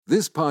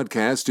This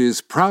podcast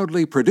is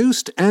proudly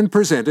produced and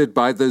presented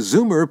by the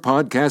Zoomer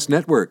Podcast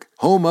Network,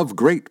 home of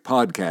great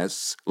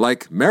podcasts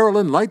like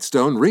Marilyn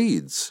Lightstone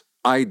Reads,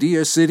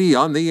 Idea City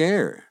on the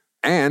Air,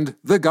 and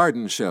The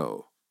Garden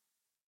Show.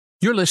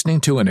 You're listening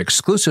to an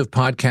exclusive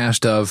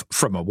podcast of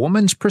From a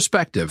Woman's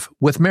Perspective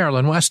with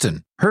Marilyn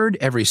Weston, heard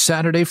every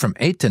Saturday from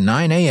 8 to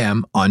 9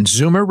 a.m. on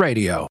Zoomer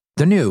Radio,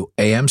 the new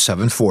AM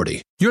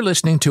 740. You're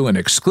listening to an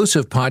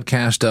exclusive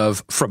podcast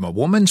of From a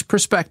Woman's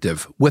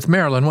Perspective with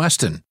Marilyn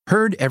Weston,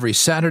 heard every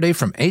Saturday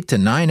from 8 to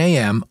 9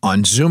 a.m.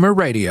 on Zoomer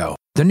Radio,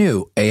 the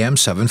new AM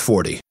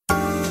 740.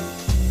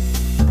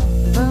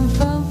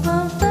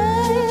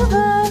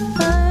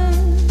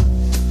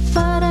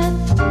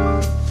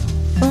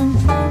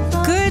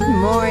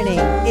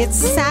 It's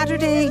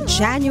Saturday,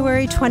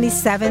 January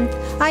 27th.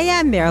 I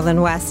am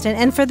Marilyn Weston,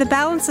 and for the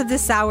balance of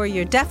this hour,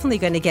 you're definitely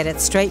going to get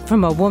it straight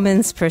from a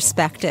woman's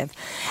perspective.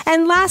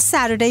 And last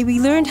Saturday, we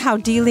learned how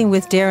dealing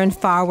with Darren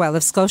Farwell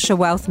of Scotia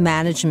Wealth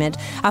Management,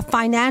 a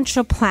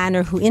financial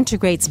planner who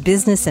integrates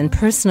business and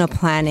personal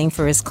planning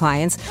for his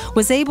clients,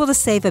 was able to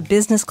save a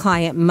business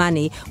client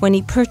money when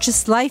he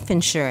purchased life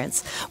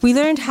insurance. We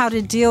learned how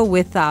to deal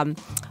with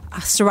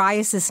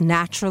psoriasis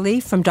naturally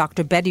from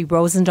Dr. Betty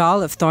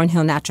Rosendahl of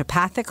Thornhill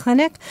Naturopathic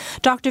Clinic.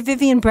 Dr.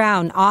 Vivian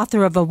Brown,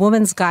 author of A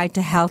Woman's Guide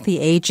to Healthy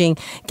Aging,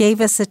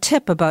 gave us a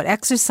tip about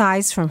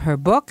exercise from her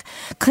book.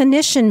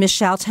 Clinician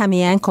Michelle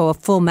Tamianko of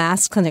Full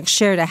Mask Clinic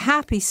shared a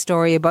happy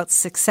story about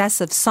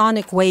success of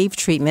sonic wave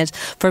treatment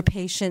for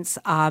patients.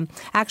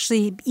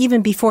 Actually,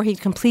 even before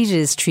he'd completed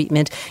his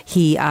treatment,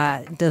 he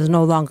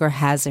no longer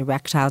has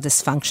erectile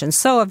dysfunction.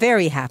 So a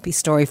very happy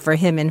story for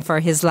him and for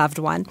his loved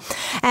one.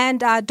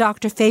 And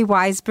Dr. Faye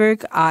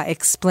Weisberg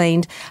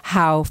explained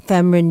how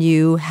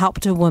FemRenew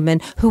helped a woman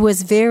who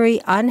was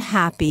very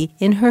unhappy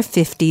in her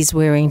 50s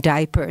wearing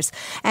diapers.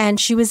 And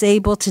she was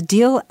able to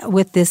deal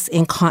with this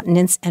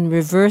incontinence and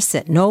reverse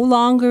it. No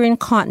longer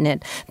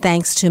incontinent,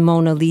 thanks to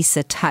Mona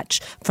Lisa Touch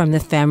from the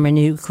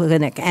FemRenew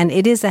Clinic. And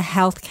it is a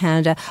Health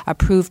Canada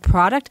approved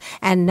product.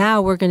 And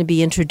now we're going to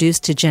be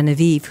introduced to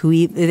Genevieve, who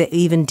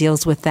even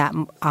deals with that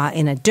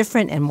in a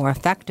different and more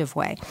effective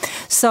way.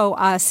 So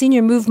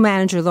Senior Move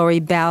Manager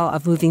Lori Bell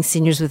of Moving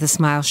Seniors with a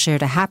Smile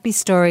shared a happy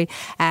story,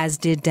 as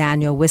did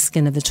Daniel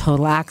Wiskin of the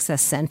Total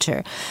Access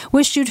Center.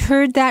 Wish you'd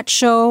heard that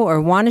show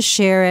or want to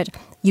share it?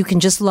 You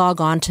can just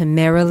log on to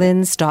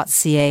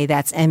marilyns.ca.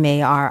 That's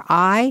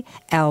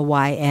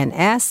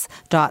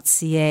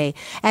MARILYNS.ca.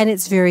 And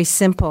it's very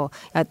simple.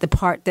 The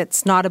part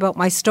that's not about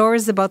my store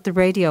is about the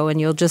radio, and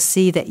you'll just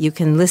see that you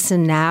can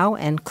listen now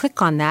and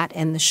click on that,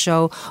 and the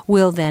show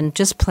will then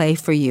just play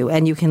for you.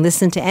 And you can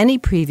listen to any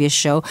previous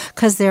show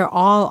because they're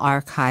all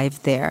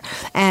archived there.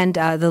 And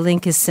the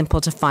link is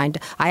simple to find.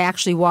 I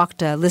actually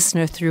walked a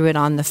listener through it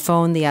on the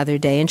phone the other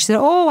day, and she said,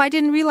 "Oh, I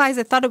didn't realize.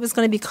 I thought it was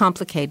going to be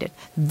complicated."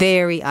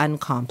 Very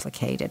uncomplicated.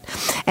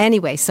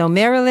 Anyway, so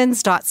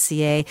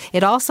marilyns.ca.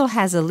 It also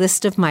has a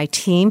list of my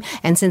team,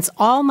 and since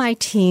all my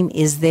team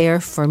is there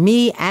for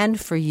me and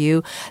for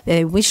you,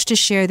 they wish to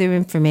share their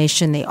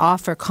information. They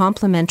offer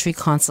complimentary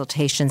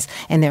consultations,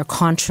 and their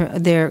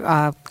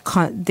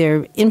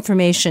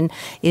information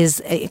is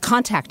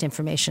contact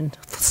information.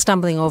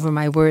 Stumbling over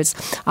my words,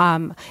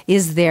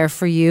 is there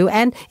for you.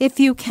 And if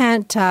you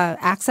can't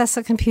access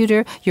a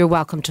computer, you're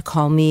welcome to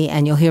call me,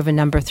 and you'll hear the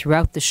number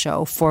throughout the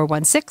show: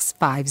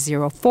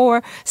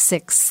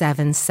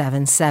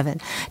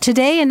 416-504-6777.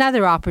 Today,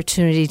 another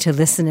opportunity to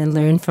listen and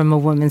learn from a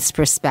woman's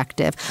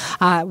perspective.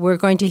 We're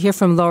going to hear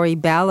from Lori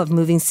Bell of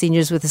Moving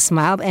Seniors with a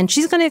Smile, and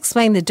she's going to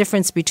explain the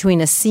difference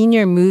between a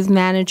senior move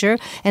manager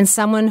and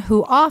someone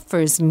who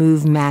offers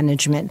move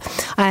management.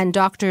 And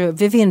Dr.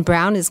 Vivian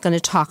Brown is going to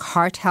talk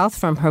heart health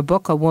from her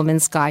book, A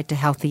Woman's Guide to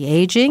Healthy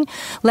Aging.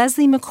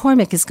 Leslie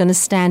McCormick is going to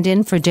stand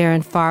in for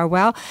Darren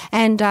Farwell,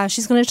 and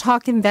she's going to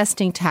talk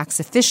investing tax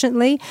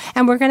efficiently.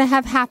 And we're going to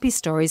have happy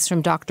stories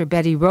from Dr.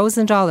 Betty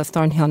Rosendahl of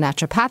Thornhill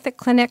Naturopathic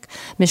Clinic,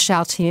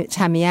 Michelle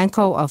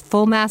Tamianko of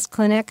Full Mask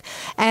Clinic,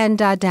 and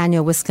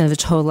Daniel Wiskin of the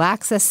Total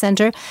Access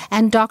Center,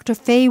 and Dr.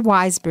 Faye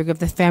Weisberg of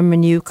the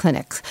FemRenew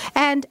Clinic.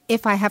 And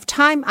if I have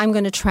time, I'm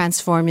going to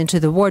transform into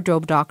the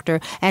wardrobe doctor,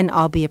 and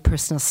I'll be a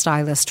personal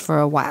stylist for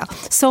a while.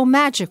 So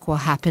magic will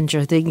happen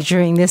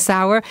during this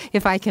hour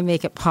if I can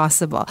make it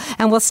possible.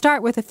 And we'll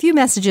start with a few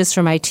messages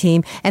from my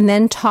team and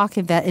then talk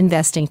about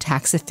investing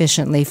tax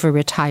efficiently for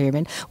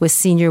retirement with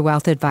Senior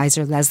Wealth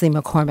Advisor Leslie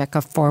McCormick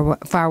of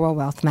Farwell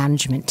Wealth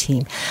Management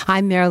Team.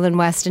 I'm Marilyn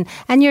Weston,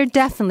 and you're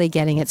definitely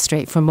getting it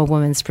straight from a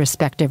woman's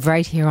perspective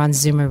right here on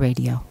Zoomer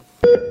Radio.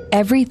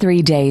 Every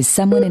 3 days,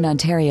 someone in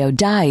Ontario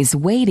dies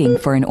waiting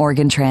for an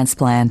organ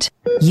transplant.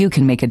 You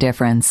can make a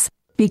difference.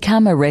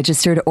 Become a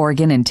registered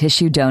organ and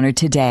tissue donor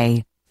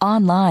today,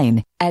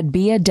 online at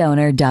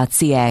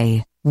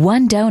beadonor.ca.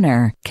 One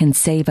donor can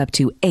save up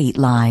to 8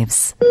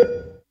 lives.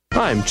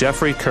 I'm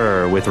Jeffrey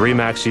Kerr with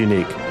RE/MAX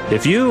Unique.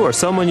 If you or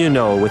someone you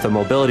know with a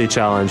mobility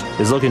challenge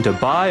is looking to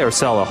buy or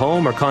sell a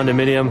home or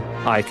condominium,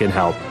 I can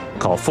help.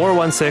 Call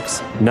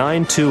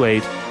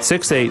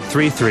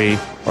 416-928-6833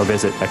 or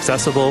visit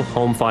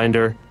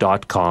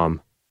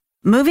accessiblehomefinder.com.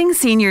 Moving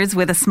seniors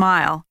with a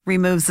smile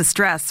removes the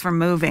stress from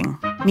moving.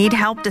 Need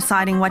help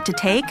deciding what to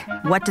take,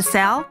 what to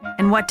sell,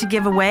 and what to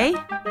give away?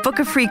 Book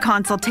a free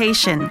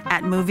consultation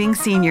at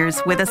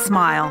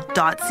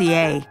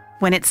movingseniorswithasmile.ca.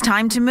 When it's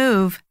time to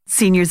move,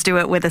 seniors do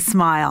it with a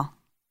smile.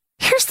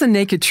 Here's the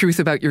naked truth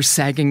about your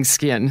sagging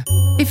skin.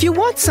 If you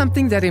want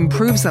something that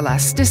improves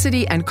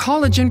elasticity and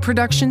collagen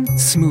production,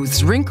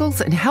 smooths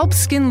wrinkles, and helps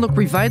skin look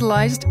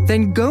revitalized,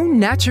 then go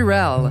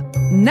Naturel.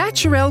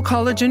 Naturel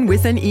Collagen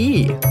with an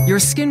E. Your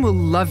skin will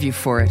love you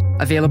for it.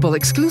 Available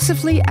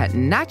exclusively at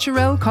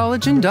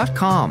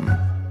naturelcollagen.com.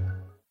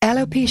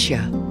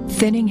 Alopecia,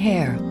 thinning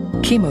hair,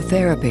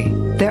 chemotherapy.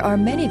 There are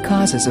many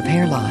causes of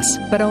hair loss,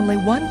 but only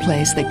one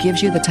place that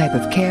gives you the type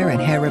of care and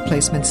hair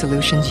replacement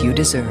solutions you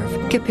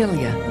deserve.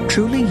 Capilia,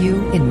 Truly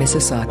You in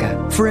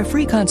Mississauga. For a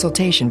free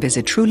consultation,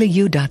 visit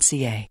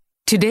trulyu.ca.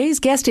 Today's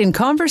guest in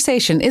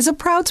conversation is a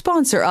proud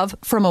sponsor of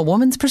From a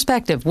Woman's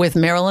Perspective with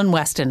Marilyn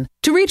Weston.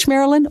 To reach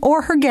Marilyn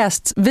or her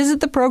guests, visit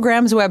the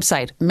program's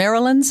website,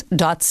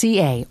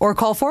 marilyns.ca, or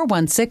call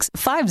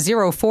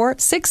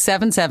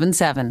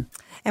 416-504-6777.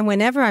 And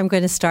whenever I'm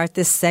going to start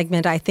this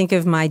segment, I think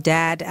of my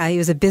dad. He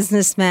was a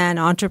businessman,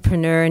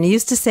 entrepreneur, and he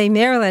used to say,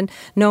 Marilyn,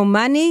 no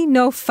money,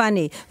 no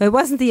funny. It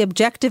wasn't the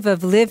objective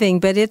of living,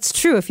 but it's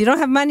true. If you don't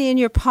have money in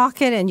your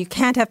pocket and you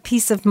can't have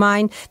peace of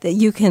mind that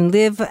you can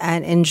live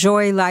and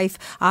enjoy life,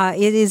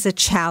 it is a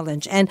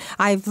challenge. And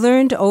I've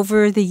learned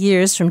over the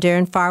years from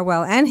Darren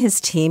Farwell and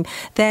his team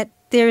that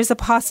there is a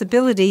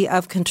possibility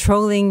of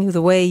controlling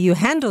the way you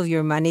handle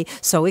your money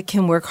so it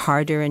can work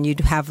harder and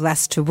you'd have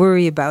less to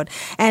worry about.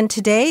 And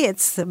today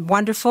it's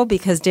wonderful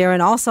because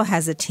Darren also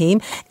has a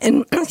team.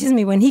 And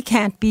when he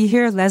can't be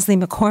here, Leslie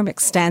McCormick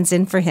stands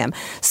in for him.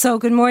 So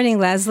good morning,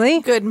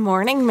 Leslie. Good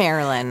morning,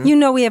 Marilyn. You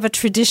know we have a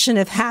tradition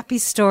of happy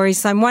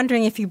stories, so I'm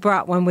wondering if you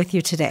brought one with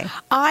you today.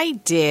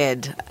 I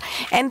did.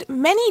 And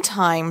many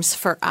times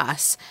for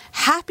us,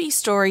 happy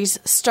stories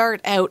start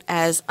out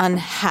as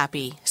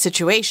unhappy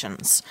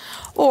situations.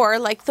 Or,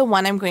 like the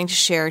one I'm going to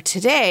share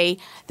today,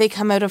 they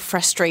come out of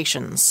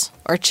frustrations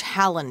or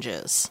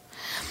challenges.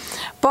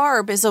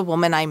 Barb is a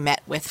woman I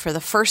met with for the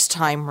first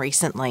time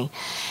recently.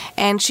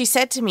 And she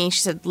said to me,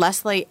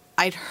 Leslie,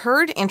 I'd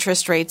heard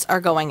interest rates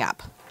are going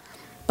up.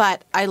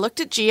 But I looked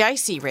at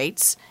GIC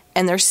rates,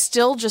 and they're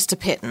still just a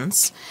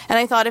pittance. And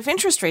I thought if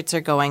interest rates are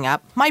going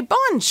up, my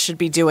bonds should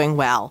be doing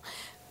well.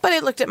 But I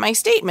looked at my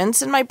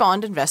statements, and my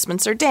bond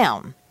investments are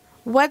down.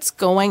 What's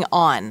going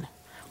on?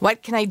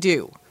 What can I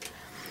do?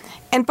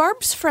 And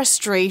Barb's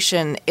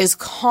frustration is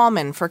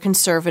common for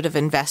conservative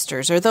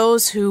investors or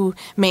those who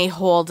may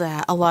hold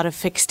a lot of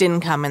fixed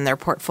income in their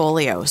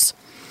portfolios.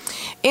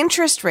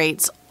 Interest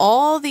rates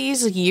all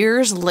these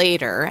years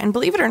later, and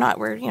believe it or not,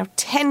 we're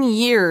 10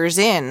 years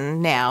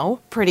in now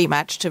pretty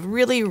much to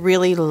really,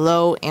 really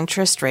low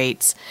interest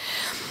rates.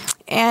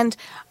 And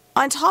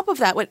on top of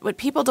that, what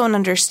people don't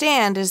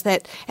understand is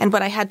that, and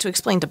what I had to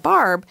explain to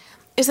Barb,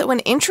 is that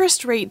when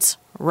interest rates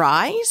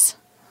rise,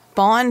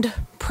 bond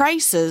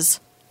prices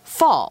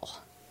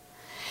fall.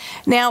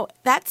 Now,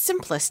 that's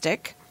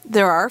simplistic.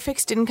 There are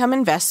fixed income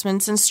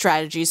investments and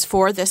strategies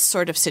for this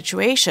sort of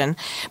situation,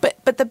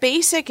 but the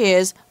basic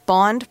is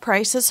bond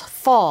prices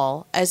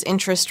fall as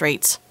interest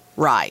rates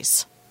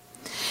rise.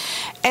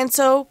 And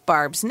so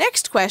Barb's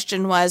next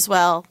question was,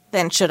 well,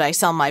 then should I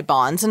sell my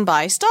bonds and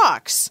buy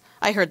stocks?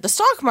 I heard the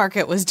stock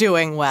market was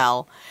doing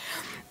well.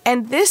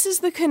 And this is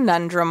the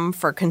conundrum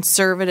for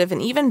conservative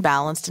and even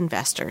balanced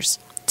investors.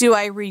 Do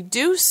I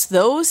reduce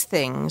those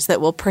things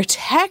that will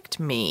protect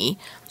me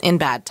in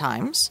bad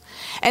times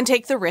and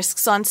take the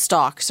risks on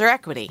stocks or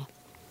equity?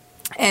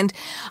 And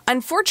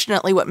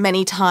unfortunately, what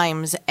many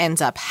times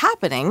ends up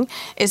happening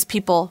is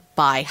people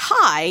buy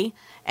high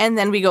and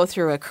then we go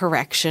through a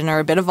correction or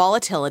a bit of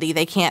volatility.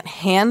 They can't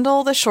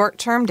handle the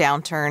short-term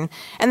downturn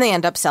and they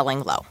end up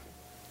selling low.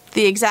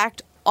 The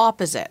exact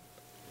opposite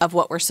of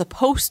what we're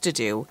supposed to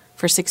do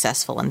for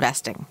successful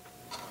investing.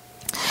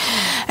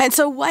 And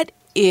so what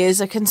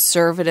is a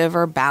conservative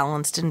or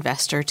balanced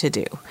investor to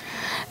do?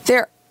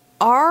 There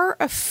are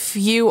a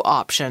few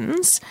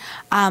options,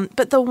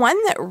 but the one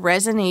that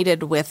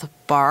resonated with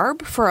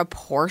Barb for a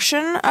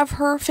portion of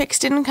her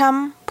fixed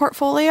income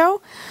portfolio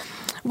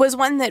was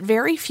one that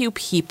very few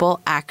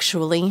people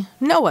actually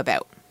know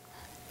about,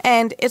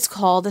 and it's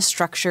called a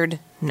structured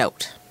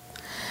note.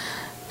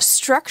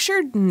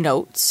 Structured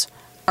notes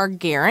are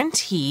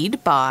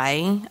guaranteed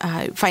by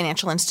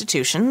financial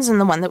institutions, and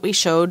the one that we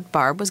showed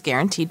Barb was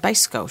guaranteed by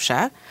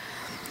Scotia.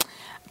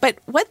 But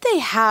what they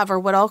have are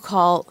what I'll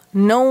call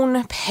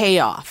known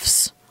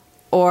payoffs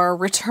or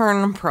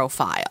return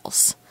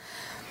profiles.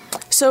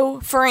 So,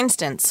 for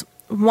instance,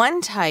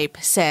 one type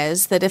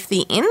says that if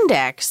the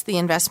index the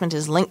investment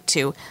is linked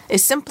to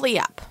is simply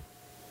up,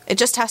 it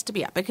just has to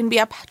be up. It can be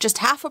up just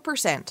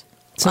 0.5%.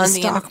 So on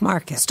the stock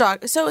market.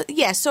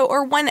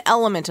 Or one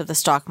element of the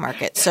stock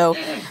market. So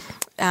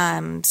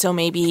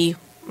maybe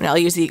I'll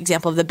use the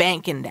example of the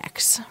bank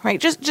index, right?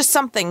 Just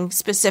something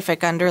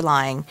specific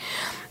underlying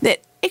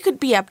that it could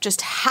be up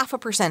just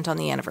 0.5% on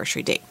the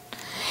anniversary date.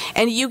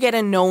 and you get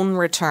a known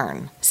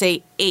return,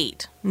 say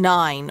 8,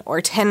 9,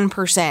 or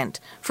 10%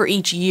 for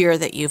each year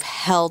that you've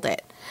held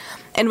it.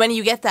 And when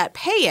you get that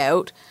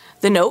payout,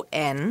 the note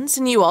ends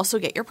and you also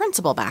get your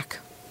principal back.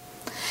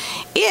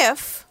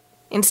 If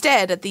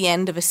instead, at the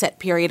end of a set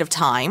period of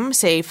time,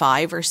 say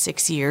 5 or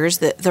 6 years,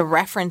 the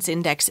reference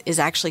index is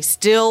actually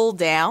still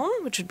down,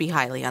 which would be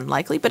highly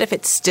unlikely, but if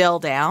it's still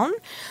down,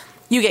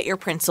 you get your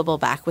principal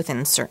back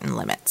within certain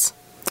limits.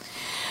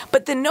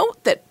 But the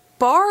note that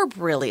Barb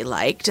really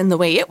liked and the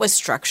way it was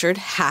structured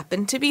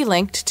happened to be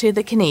linked to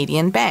the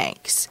Canadian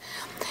banks.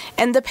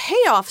 And the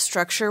payoff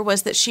structure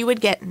was that she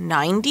would get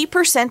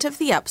 90% of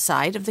the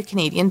upside of the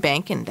Canadian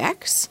bank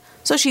index.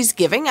 So she's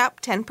giving up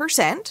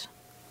 10%,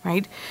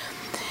 right?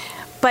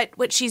 But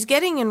what she's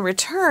getting in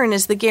return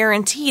is the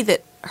guarantee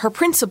that her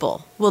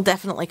principal will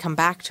definitely come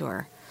back to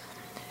her.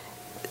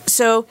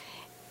 So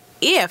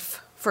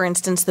if, for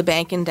instance, the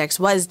bank index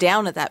was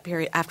down at that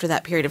period, after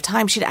that period of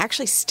time, she'd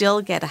actually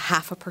still get a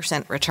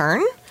 0.5%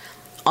 return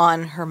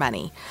on her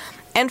money.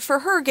 And for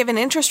her, given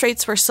interest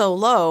rates were so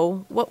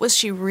low, what was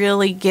she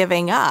really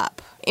giving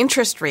up,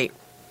 interest rate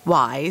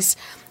wise,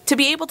 to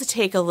be able to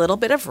take a little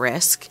bit of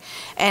risk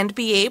and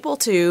be able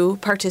to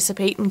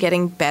participate in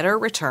getting better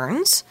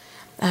returns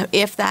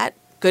if that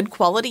good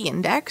quality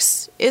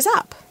index is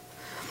up.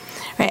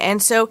 Right?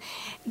 And so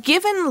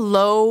given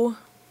low,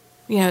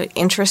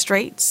 interest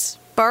rates,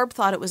 Barb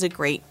thought it was a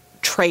great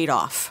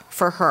trade-off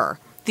for her.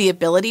 The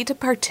ability to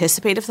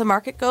participate if the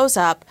market goes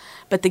up,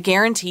 but the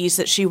guarantees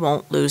that she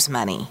won't lose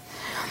money.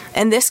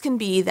 And this can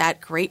be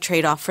that great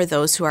trade-off for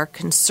those who are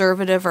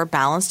conservative or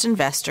balanced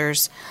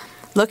investors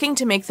looking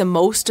to make the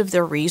most of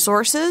their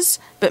resources,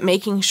 but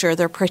making sure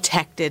they're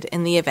protected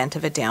in the event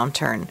of a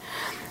downturn.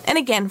 And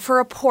again, for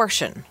a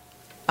portion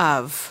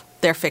of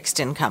their fixed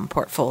income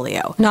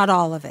portfolio. Not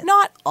all of it.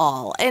 Not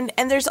all. And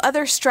there's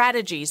other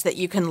strategies that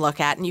you can look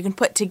at, and you can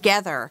put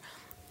together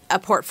a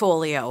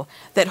portfolio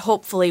that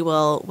hopefully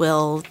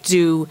will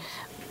do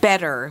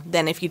better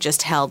than if you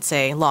just held,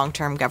 say,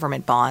 long-term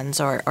government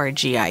bonds or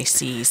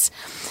GICs.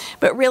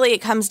 But really it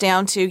comes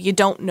down to you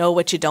don't know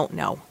what you don't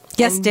know.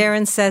 Yes,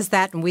 Darren says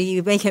that, and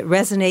we make it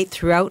resonate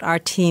throughout our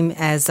team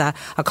as a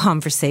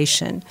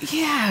conversation.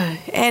 Yeah,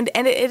 and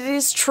it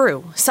is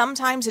true.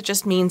 Sometimes it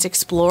just means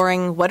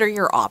exploring what are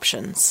your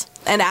options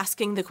and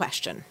asking the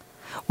question.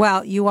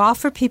 Well, you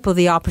offer people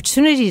the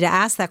opportunity to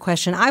ask that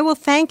question. I will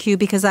thank you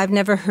because I've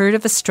never heard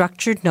of a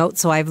structured note,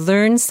 so I've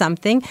learned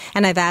something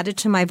and I've added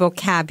to my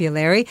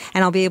vocabulary,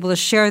 and I'll be able to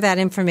share that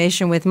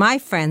information with my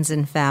friends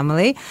and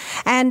family.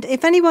 And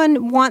if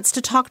anyone wants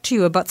to talk to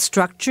you about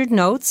structured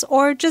notes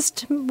or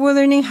just we're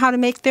learning how to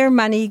make their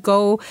money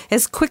go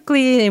as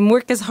quickly and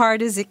work as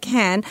hard as it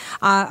can,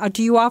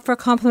 do you offer a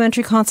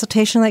complimentary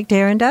consultation like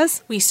Darren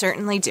does? We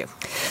certainly do.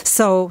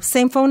 So,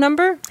 same phone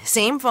number?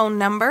 Same phone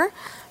number.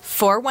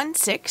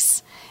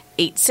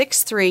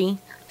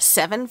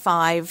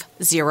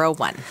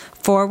 416-863-7501.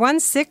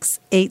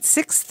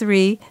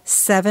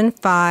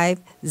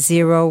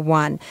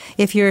 416-863-7501.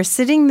 If you're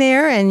sitting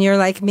there and you're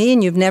like me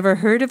and you've never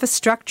heard of a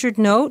structured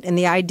note and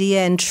the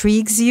idea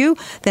intrigues you,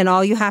 then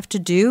all you have to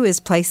do is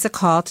place a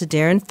call to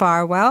Darren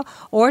Farwell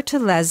or to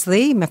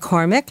Leslie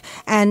McCormick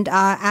and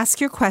ask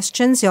your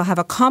questions. You'll have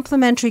a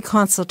complimentary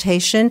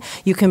consultation.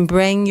 You can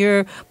bring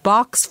your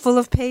box full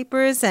of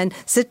papers and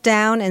sit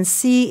down and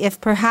see if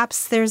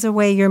perhaps there's a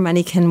way your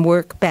money can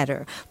work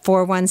better.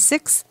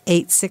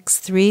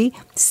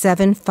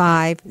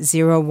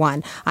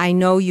 416-863-7501. I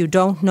know you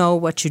don't know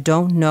what you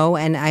don't know,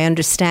 and I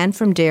understand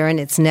from Darren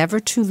it's never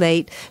too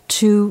late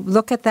to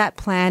look at that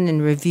plan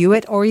and review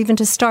it or even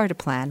to start a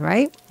plan,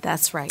 right?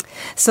 That's right.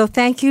 So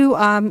thank you,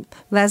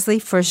 Leslie,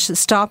 for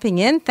stopping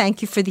in.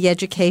 Thank you for the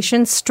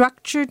education.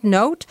 Structured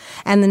note,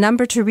 and the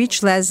number to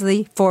reach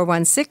Leslie,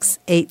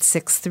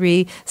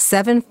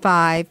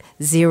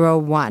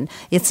 416-863-7501.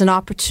 It's an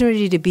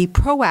opportunity to be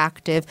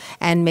proactive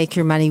and make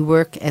your money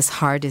work as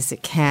hard as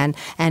it can,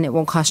 and it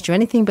won't cost you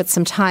anything but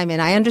some time.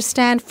 And I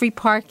understand free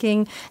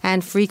parking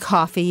and free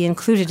coffee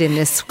included in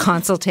this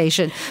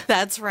consultation.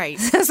 That's right.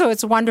 So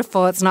it's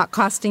wonderful. It's not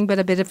costing but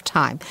a bit of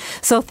time.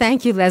 So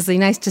thank you, Leslie.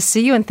 Nice to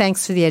see you, and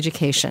thanks for the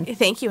education.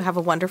 Thank you. Have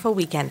a wonderful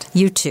weekend.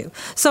 You too.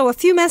 So a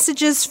few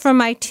messages from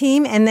my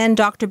team, and then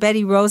Dr.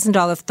 Betty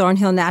Rosendahl of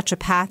Thornhill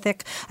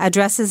Naturopathic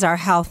addresses our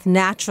health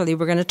naturally.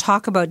 We're going to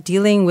talk about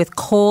dealing with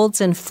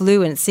colds and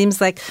flu, and it seems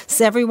like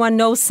everyone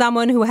knows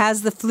someone who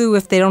has the flu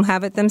if they don't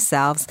have it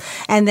themselves.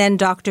 And then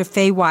Dr.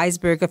 Faye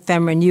Weisberg of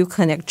FemRenew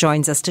Clinic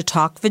joins us to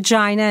talk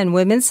vagina and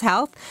women's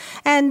health.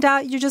 And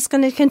you're just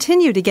going to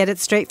continue to get it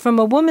straight from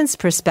a woman's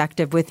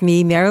perspective with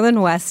me, Marilyn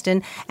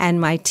Weston,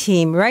 and my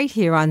team right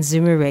here on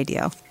Zoomer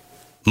Radio.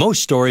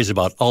 Most stories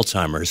about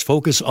Alzheimer's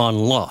focus on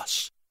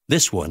loss.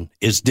 This one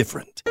is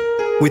different.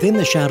 Within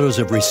the shadows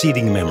of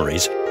receding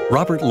memories,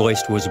 Robert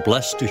Loist was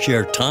blessed to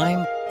share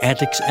time,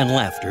 antics, and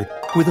laughter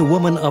with a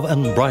woman of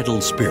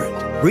unbridled spirit.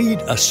 Read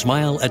A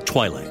Smile at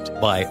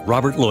Twilight by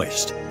Robert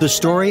Loist, the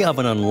story of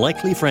an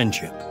unlikely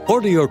friendship.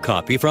 Order your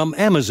copy from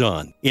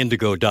Amazon,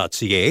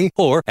 Indigo.ca,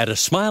 or at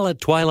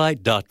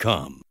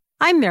asmileattwilight.com.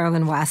 I'm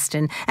Marilyn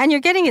Weston, and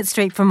you're getting it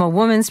straight from a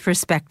woman's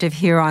perspective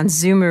here on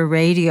Zoomer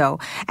Radio.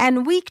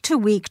 And week to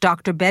week,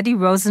 Dr. Betty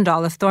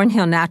Rosendahl of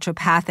Thornhill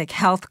Naturopathic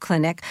Health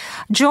Clinic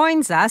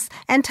joins us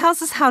and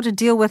tells us how to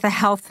deal with a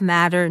health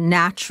matter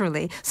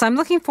naturally. So I'm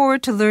looking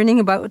forward to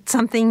learning about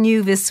something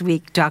new this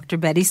week, Dr.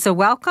 Betty. So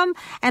welcome.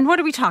 And what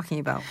are we talking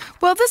about?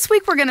 Well, this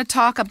week we're going to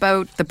talk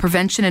about the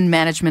prevention and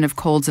management of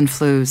colds and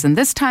flus. And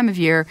this time of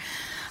year,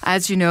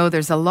 as you know,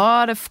 there's a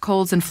lot of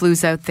colds and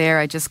flus out there.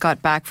 I just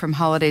got back from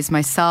holidays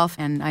myself,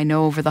 and I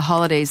know over the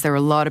holidays there were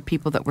a lot of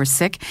people that were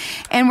sick,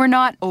 and we're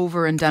not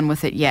over and done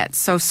with it yet.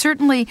 So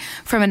certainly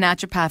from a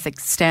naturopathic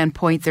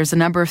standpoint, there's a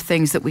number of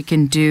things that we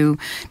can do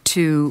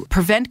to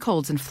prevent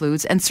colds and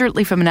flus, and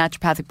certainly from a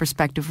naturopathic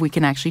perspective, we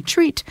can actually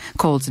treat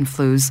colds and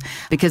flus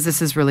because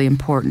this is really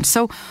important.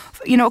 So,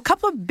 you know, a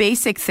couple of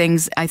basic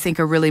things I think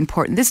are really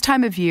important. This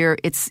time of year,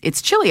 it's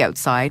chilly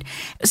outside,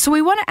 so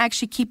we want to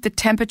actually keep the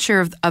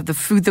temperature of the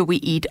food that we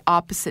eat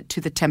opposite to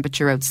the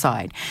temperature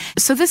outside.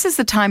 So this is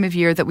the time of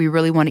year that we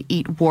really want to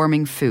eat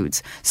warming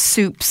foods,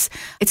 soups.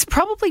 It's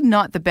probably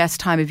not the best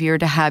time of year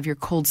to have your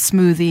cold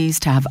smoothies,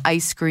 to have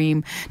ice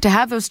cream, to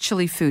have those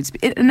chilly foods.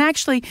 And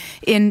actually,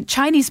 in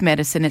Chinese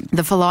medicine,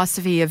 the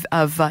philosophy of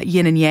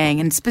yin and yang,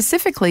 and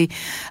specifically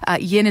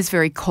yin is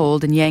very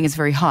cold and yang is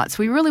very hot. So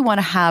we really want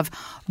to have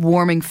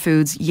warming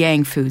foods,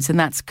 yang foods, and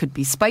that could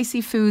be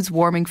spicy foods,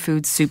 warming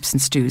foods, soups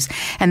and stews.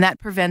 And that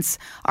prevents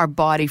our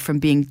body from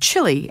being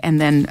chilly and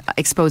then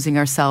exposing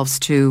ourselves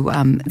to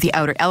the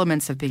outer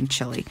elements of being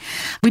chilly.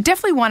 We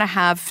definitely want to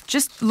have,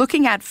 just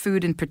looking at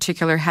food in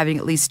particular, having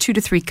at least 2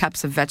 to 3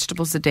 cups of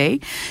vegetables a day.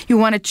 You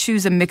want to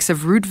choose a mix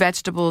of root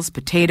vegetables,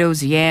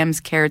 potatoes, yams,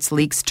 carrots,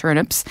 leeks,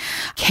 turnips,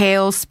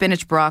 kale,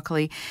 spinach,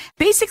 broccoli.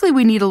 Basically,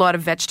 we need a lot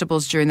of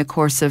vegetables during the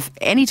course of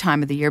any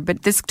time of the year,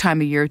 but this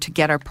time of year to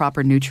get our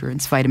proper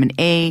nutrients, vitamin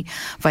A,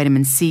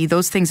 vitamin C,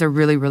 those things are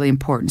really, really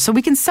important. So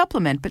we can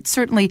supplement, but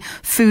certainly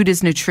food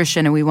is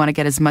nutrition, and we want to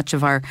get as much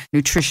of our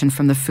nutrition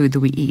from the food that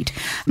we eat.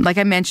 Like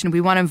I mentioned,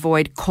 we want to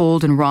avoid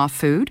cold and raw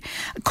food.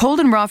 Cold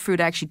and raw food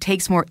actually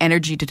takes more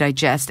energy to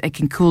digest and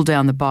can cool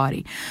down the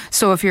body.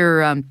 So if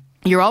you're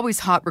always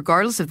hot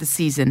regardless of the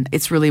season,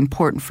 it's really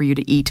important for you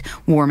to eat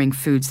warming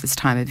foods this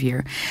time of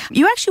year.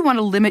 You actually want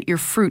to limit your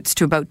fruits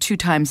to about 2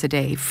 times a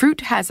day. Fruit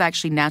has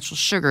actually natural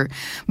sugar,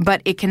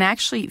 but it can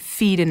actually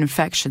feed an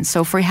infection. So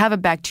if we have a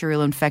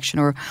bacterial infection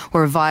or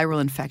a viral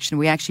infection,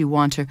 we actually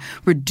want to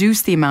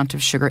reduce the amount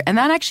of sugar. And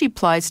that actually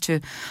applies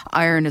to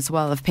iron as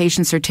well. If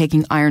patients are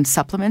taking iron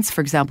supplements,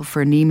 for example,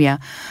 for anemia,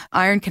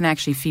 iron can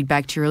actually feed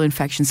bacterial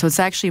infections. So it's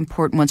actually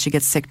important once you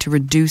get sick to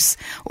reduce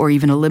or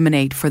even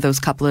eliminate for those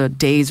couple of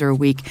days or a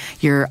week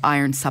your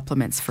iron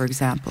supplements, for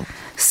example.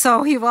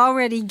 So you've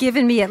already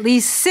given me at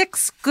least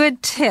 6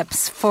 good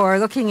tips for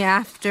looking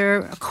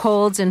after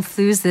colds and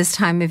flus this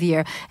time of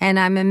year. And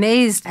I'm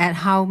amazed at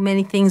how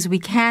many things we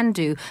can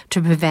do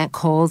to prevent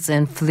colds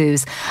and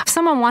flus. If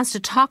someone wants to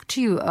talk to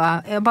you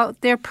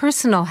about their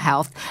personal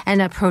health and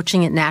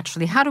approaching it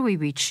naturally, how do we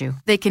reach you?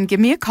 They can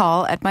give me a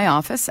call at my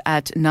office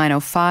at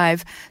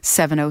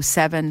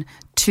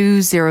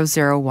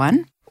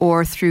 905-707-2001.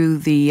 or through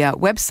the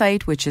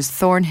website, which is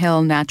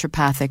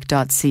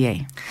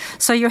thornhillnaturopathic.ca.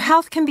 So your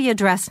health can be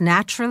addressed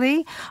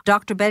naturally.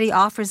 Dr. Betty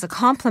offers a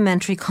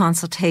complimentary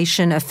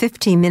consultation of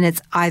 15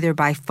 minutes either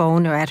by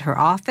phone or at her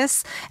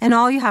office. And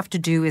all you have to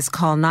do is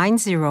call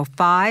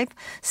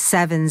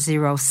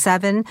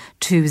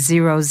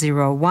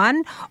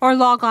 905-707-2001 or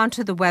log on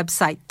to the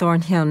website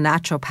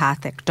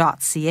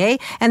thornhillnaturopathic.ca.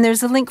 And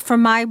there's a link for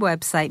my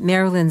website,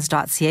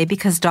 marilyns.ca,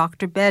 because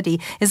Dr.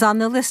 Betty is on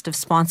the list of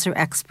sponsor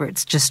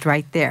experts just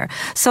right there.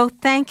 So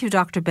thank you,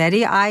 Dr.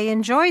 Betty. I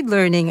enjoyed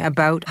learning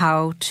about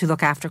how to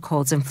look after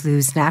colds and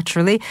flus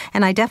naturally,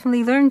 and I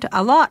definitely learned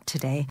a lot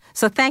today.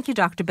 So thank you,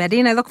 Dr. Betty,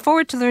 and I look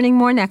forward to learning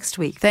more next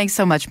week. Thanks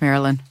so much,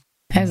 Marilyn.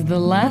 As the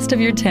last of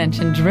your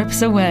tension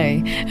drips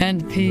away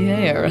and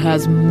Pierre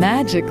has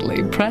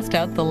magically pressed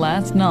out the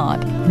last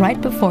knot right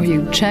before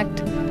you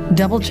checked,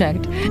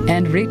 double-checked,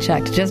 and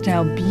rechecked just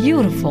how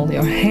beautiful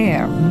your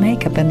hair,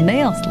 makeup, and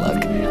nails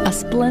look, a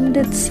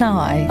splendid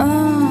sigh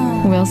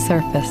will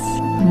surface.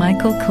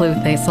 Michael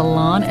Cluthe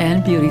Salon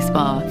and Beauty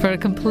Spa. For a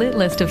complete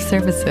list of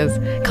services,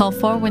 call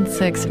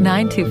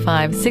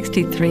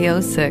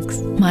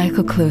 416-925-6306.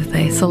 Michael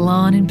Cluthe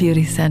Salon and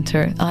Beauty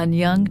Center on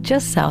Yonge,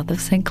 just south of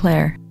St.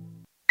 Clair.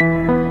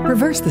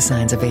 Reverse the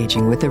signs of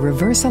aging with the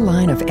Reversa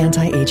line of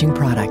anti-aging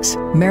products.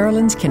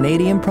 Maryland's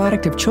Canadian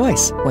product of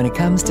choice when it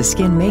comes to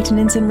skin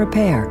maintenance and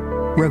repair.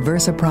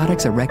 Reversa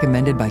products are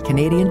recommended by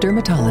Canadian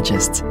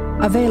dermatologists.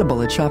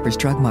 Available at Shoppers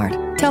Drug Mart.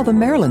 Tell them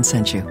Marilyn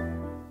sent you.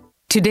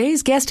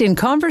 Today's guest in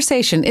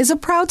conversation is a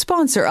proud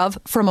sponsor of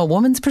From a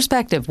Woman's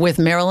Perspective with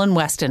Marilyn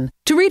Weston.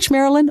 To reach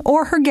Marilyn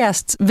or her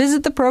guests,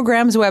 visit the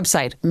program's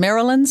website,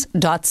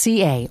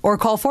 marilyns.ca, or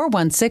call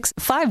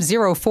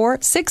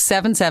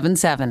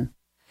 416-504-6777.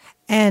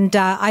 And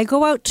I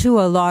go out to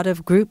a lot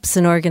of groups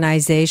and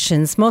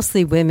organizations,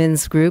 mostly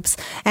women's groups,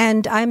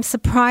 and I'm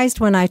surprised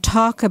when I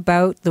talk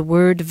about the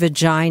word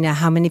vagina,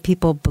 how many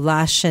people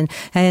blush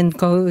and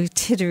go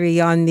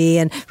tittery on me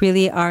and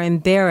really are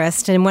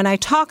embarrassed. And when I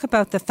talk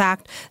about the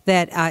fact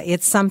that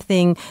it's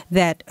something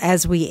that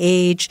as we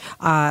age,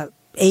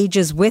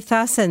 ages with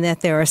us, and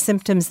that there are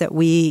symptoms that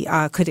we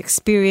could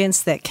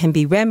experience that can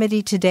be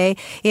remedied today.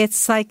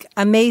 It's like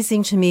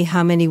amazing to me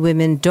how many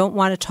women don't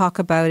want to talk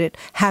about it,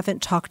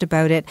 haven't talked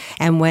about it,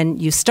 and when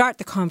you start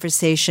the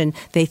conversation,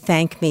 they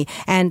thank me.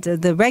 And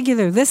the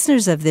regular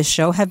listeners of this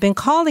show have been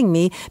calling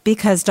me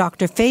because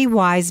Dr. Faye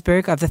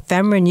Weisberg of the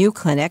FemRenew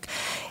Clinic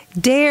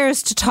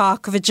dares to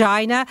talk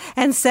vagina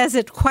and says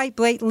it quite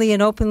blatantly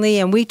and openly,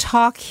 and we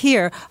talk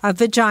here of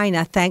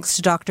vagina thanks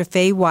to Dr.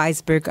 Faye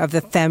Weisberg of the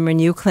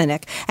FemRenew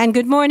Clinic. And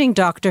good morning,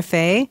 Dr.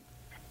 Faye.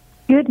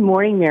 Good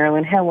morning,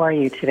 Marilyn. How are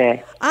you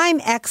today? I'm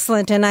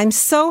excellent, and I'm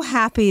so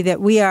happy that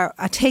we are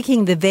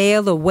taking the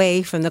veil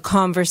away from the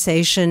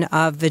conversation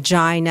of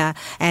vagina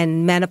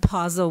and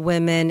menopausal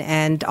women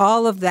and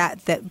all of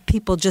that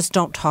people just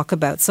don't talk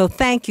about. So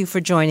thank you for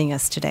joining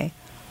us today.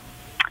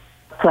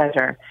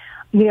 Pleasure.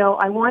 You know,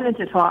 I wanted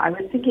to talk, I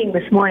was thinking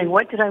this morning,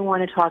 what did I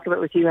want to talk about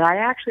with you? And I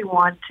actually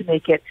wanted to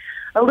make it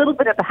a little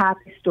bit of a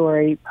happy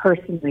story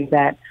personally,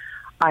 that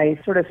I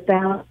sort of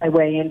found my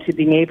way into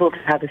being able to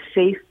have a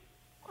safe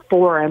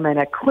forum and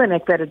a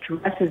clinic that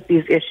addresses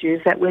these issues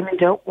that women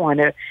don't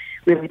want to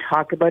really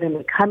talk about, and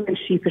they come in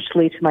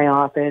sheepishly to my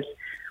office,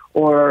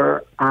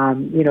 or,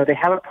 they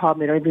have a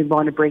problem, they don't even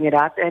want to bring it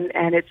up.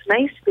 And it's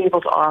nice to be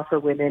able to offer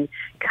women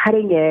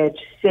cutting edge,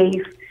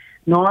 safe,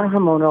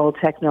 non-hormonal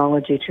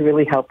technology to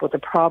really help with the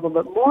problem.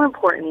 But more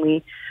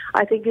importantly,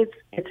 I think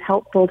it's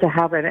helpful to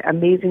have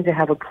amazing to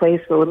have a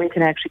place where women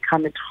can actually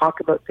come and talk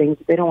about things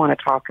that they don't want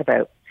to talk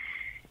about.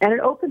 And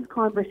it opens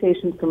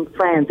conversations from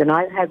friends. And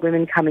I've had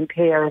women come in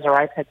pairs, or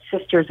I've had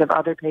sisters of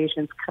other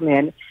patients come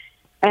in.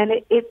 And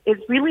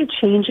it's really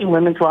changing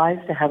women's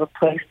lives to have a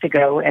place to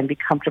go and be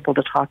comfortable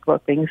to talk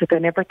about things that they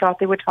never thought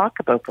they would talk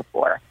about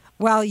before.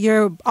 Well,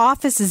 your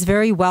office is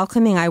very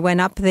welcoming. I went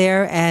up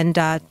there and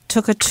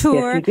took a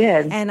tour. Yes, you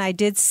did. And I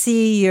did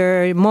see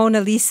your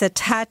Mona Lisa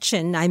touch,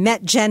 and I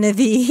met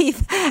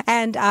Genevieve.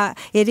 And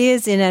it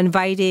is an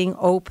inviting,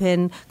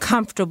 open,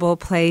 comfortable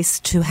place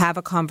to have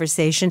a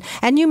conversation.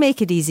 And you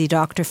make it easy,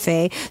 Dr.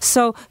 Faye.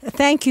 So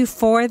thank you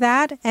for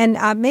that. And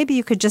maybe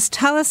you could just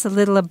tell us a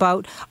little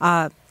about,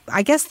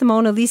 I guess, the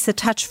Mona Lisa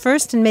touch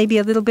first, and maybe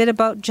a little bit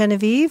about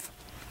Genevieve.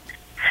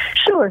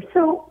 Sure.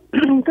 So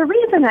the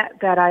reason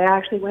that I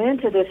actually went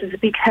into this is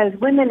because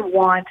women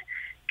want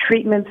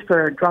treatments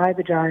for dry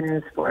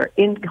vaginas, for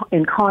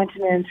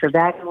incontinence, for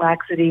vaginal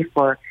laxity,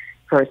 for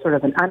sort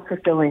of an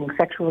unfulfilling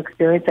sexual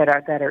experience that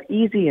are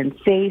easy and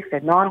safe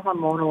and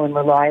non-hormonal and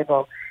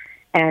reliable.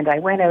 And I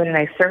went out and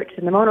I searched,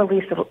 and the Mona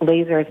Lisa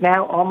laser is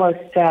now almost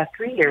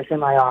 3 years in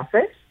my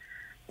office.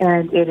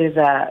 And it is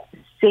a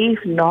safe,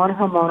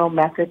 non-hormonal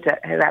method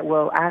that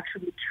will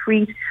actually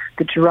treat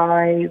the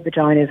dry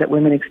vaginas that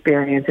women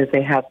experience as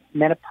they have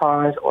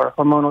menopause or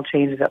hormonal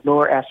changes that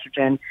lower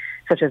estrogen,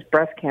 such as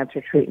breast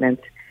cancer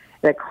treatments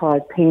that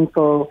cause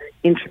painful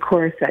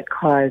intercourse, that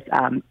cause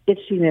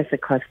itchiness,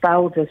 that cause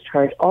foul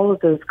discharge, all of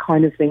those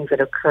kind of things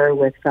that occur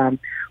with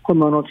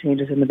hormonal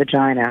changes in the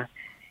vagina.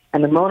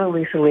 And the Mona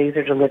Lisa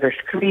laser delivers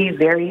 3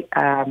 very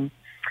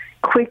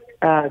quick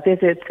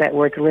visits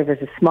where it delivers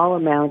a small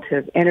amount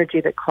of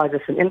energy that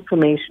causes some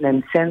inflammation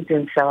and sends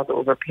in cells that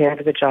will repair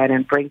the vagina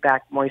and bring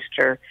back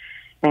moisture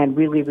and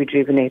really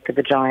rejuvenate the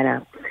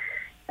vagina.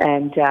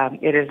 And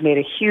it has made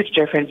a huge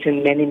difference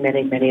in many,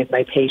 many, many of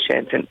my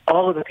patients. And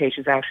all of the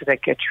patients actually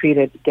that get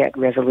treated get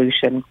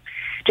resolution.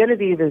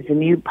 Genevieve is a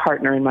new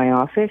partner in my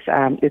office.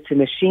 It's a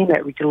machine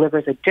that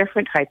delivers a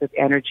different type of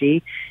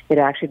energy. It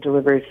actually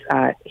delivers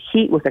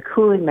heat with a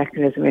cooling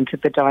mechanism into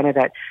the vagina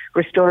that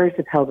restores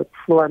the pelvic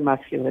floor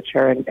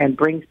musculature and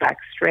brings back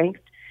strength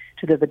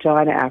to the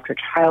vagina after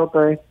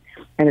childbirth.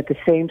 And at the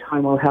same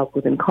time will help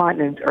with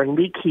incontinence or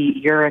leaky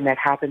urine that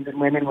happens in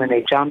women when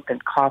they jump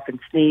and cough and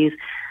sneeze,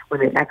 when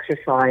they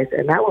exercise.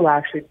 And that will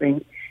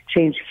actually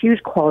change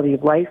huge quality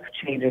of life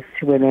changes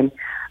to women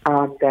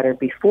that are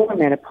before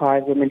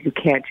menopause, women who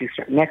can't do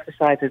certain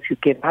exercises, who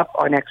give up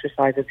on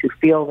exercises, who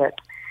feel that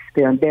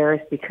they're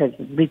embarrassed because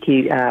of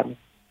leaky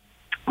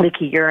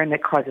urine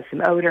that causes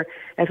some odor,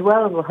 as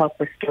well as will help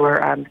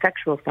restore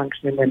sexual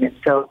function in women.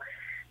 So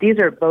these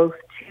are both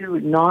 2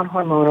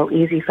 non-hormonal,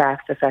 easy,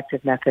 fast,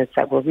 effective methods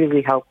that will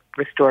really help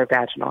restore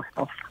vaginal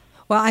health.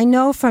 Well, I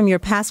know from your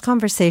past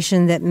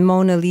conversation that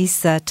Mona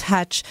Lisa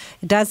touch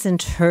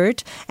doesn't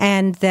hurt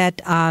and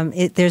that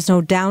there's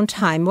no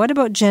downtime. What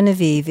about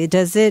Genevieve?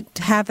 Does it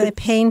have a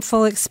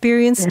painful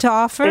experience to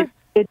offer?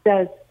 It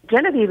does.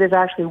 Genevieve is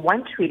actually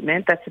one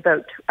treatment that's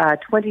about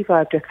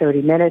 25 to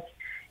 30 minutes.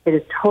 It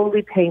is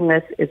totally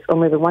painless. It's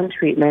only the one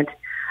treatment,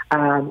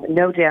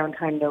 no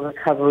downtime, no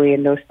recovery,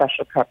 and no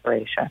special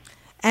preparation.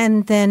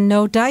 And then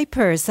no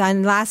diapers.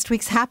 And last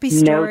week's happy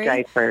story. No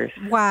diapers.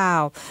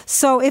 Wow.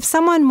 So if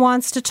someone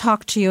wants to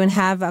talk to you and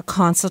have a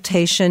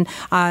consultation,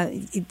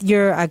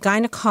 you're a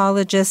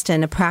gynecologist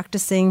and a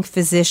practicing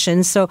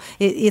physician. So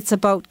it's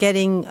about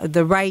getting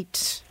the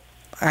right,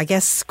 I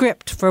guess,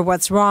 script for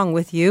what's wrong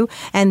with you,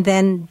 and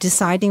then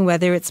deciding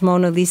whether it's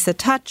Mona Lisa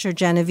Touch or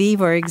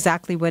Genevieve or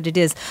exactly what it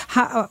is.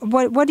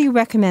 What do you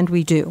recommend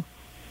we do?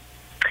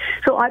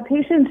 So our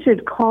patients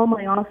should call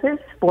my office,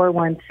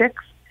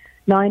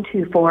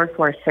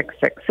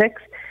 416-924-4666.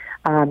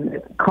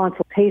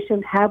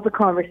 Consultation, have the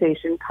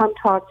conversation, come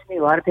talk to me.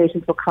 A lot of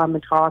patients will come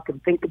and talk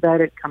and think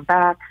about it, come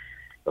back.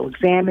 We'll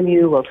examine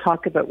you. We'll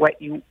talk about what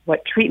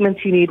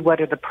treatments you need,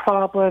 what are the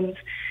problems.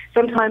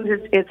 Sometimes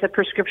it's a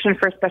prescription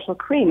for a special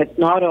cream. It's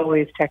not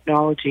always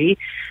technology.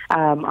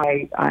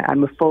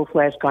 I'm a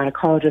full-fledged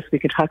gynecologist. We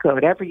can talk about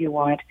whatever you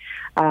want.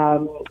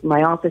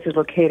 My office is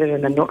located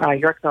in the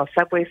Yorkville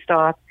subway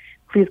stop.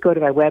 Please go to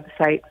my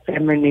website,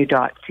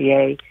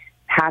 femrenew.ca.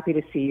 Happy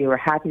to see you. We're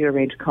happy to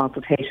arrange a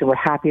consultation. We're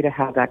happy to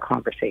have that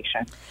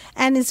conversation.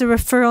 And is a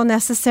referral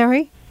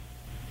necessary?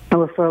 A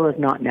referral is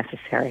not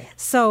necessary.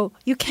 So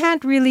you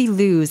can't really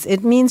lose.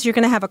 It means you're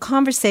going to have a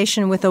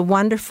conversation with a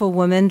wonderful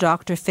woman,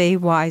 Dr. Faye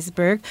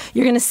Weisberg.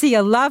 You're going to see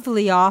a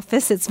lovely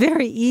office. It's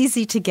very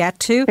easy to get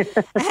to.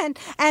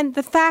 and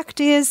the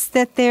fact is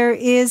that there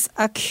is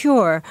a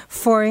cure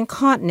for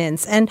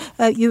incontinence, and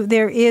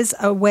there is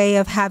a way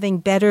of having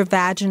better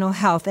vaginal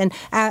health. And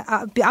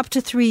up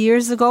to 3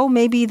 years ago,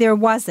 maybe there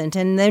wasn't,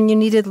 and then you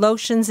needed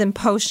lotions and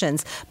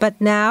potions. But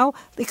now,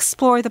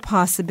 explore the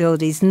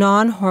possibilities.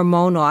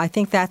 Non-hormonal. I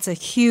think that's a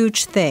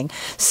huge thing.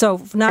 So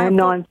now, and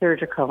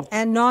non-surgical.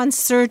 And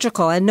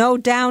non-surgical, and no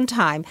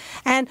downtime.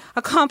 And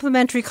a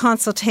complimentary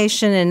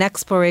consultation and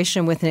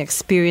exploration with an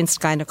experienced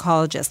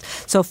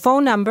gynecologist. So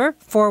phone number,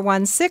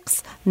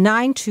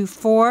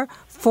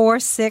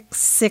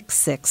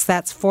 416-924-4666.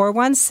 That's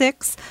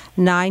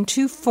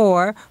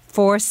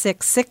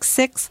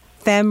 416-924-4666.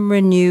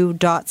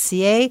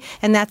 femrenew.ca,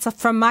 and that's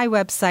from my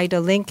website,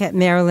 a link at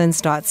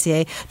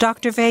marilyns.ca.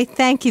 Dr. Faye,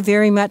 thank you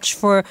very much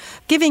for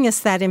giving us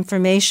that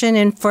information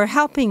and for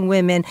helping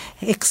women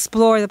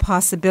explore the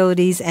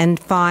possibilities and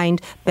find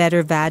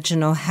better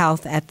vaginal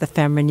health at the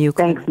FemRenew.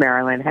 Thanks,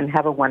 Marilyn, and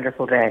have a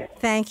wonderful day.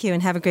 Thank you,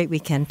 and have a great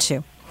weekend,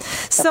 too.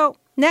 So,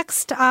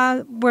 next,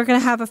 we're going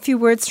to have a few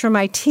words from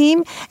my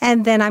team,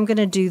 and then I'm going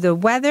to do the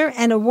weather.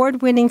 And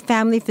award-winning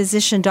family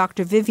physician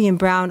Dr. Vivian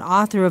Brown,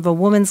 author of A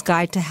Woman's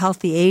Guide to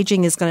Healthy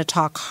Aging, is going to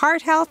talk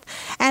heart health.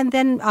 And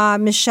then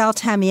Michelle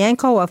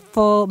Tamienko of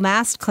Full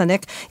Mast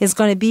Clinic is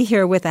going to be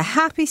here with a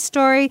happy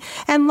story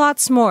and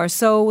lots more.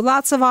 So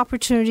lots of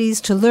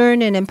opportunities to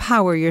learn and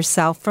empower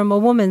yourself from a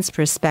woman's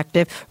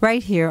perspective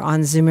right here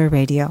on Zoomer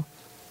Radio.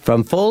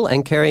 From full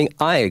and carrying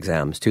eye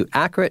exams to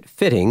accurate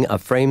fitting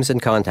of frames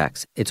and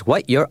contacts, it's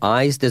what your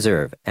eyes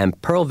deserve, and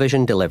Pearl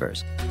Vision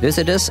delivers.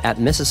 Visit us at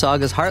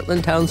Mississauga's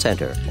Heartland Town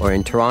Centre or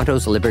in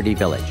Toronto's Liberty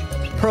Village.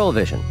 Pearl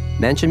Vision.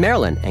 Mention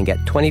Marilyn and get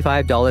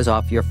 $25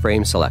 off your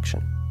frame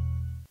selection.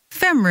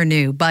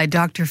 FemRenew by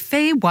Dr.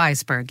 Faye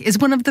Weisberg is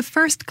one of the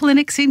first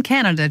clinics in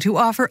Canada to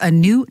offer a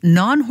new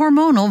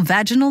non-hormonal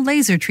vaginal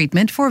laser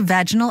treatment for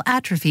vaginal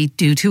atrophy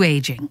due to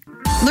aging.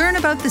 Learn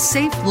about the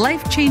safe,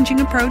 life-changing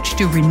approach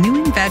to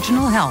renewing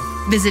vaginal health.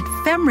 Visit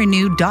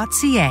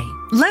femrenew.ca.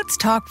 Let's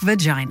talk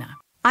vagina.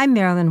 I'm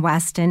Marilyn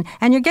Weston,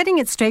 and you're getting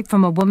it straight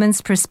from a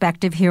woman's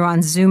perspective here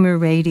on Zoomer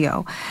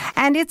Radio.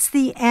 And it's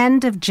the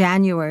end of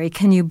January.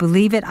 Can you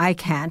believe it? I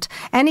can't.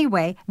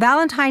 Anyway,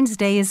 Valentine's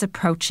Day is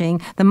approaching.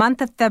 The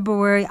month of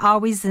February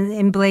always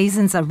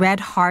emblazons a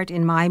red heart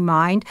in my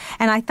mind,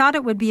 and I thought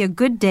it would be a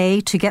good day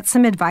to get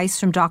some advice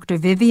from Dr.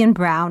 Vivian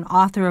Brown,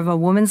 author of A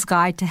Woman's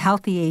Guide to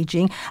Healthy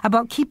Aging,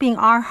 about keeping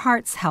our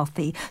hearts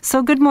healthy.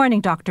 So good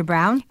morning, Dr.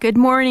 Brown. Good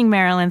morning,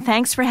 Marilyn.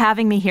 Thanks for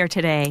having me here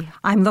today.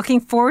 I'm looking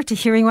forward to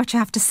hearing what you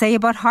have to say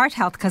about heart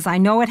health, because I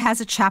know it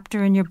has a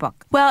chapter in your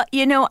book. Well,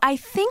 I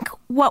think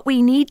what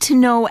we need to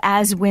know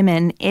as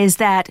women is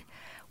that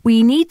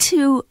we need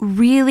to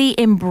really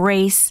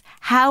embrace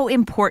how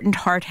important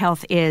heart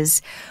health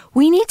is.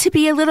 We need to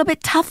be a little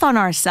bit tough on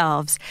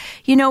ourselves.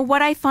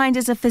 What I find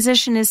as a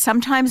physician is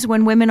sometimes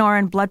when women are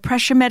on blood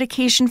pressure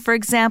medication, for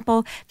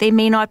example, they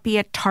may not be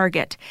at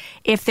target.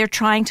 If they're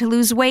trying to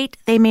lose weight,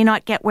 they may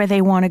not get where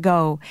they want to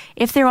go.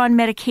 If they're on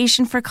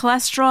medication for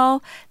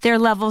cholesterol, their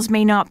levels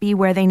may not be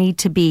where they need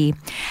to be.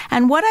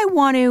 And what I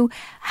want to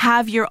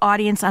have your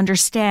audience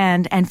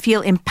understand and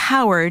feel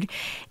empowered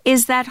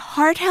is that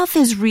heart health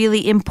is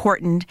really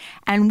important,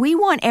 and we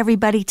want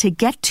everybody to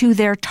get to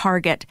their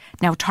target.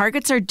 Now,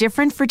 targets are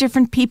different for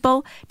different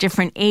people,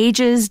 different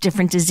ages,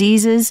 different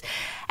diseases.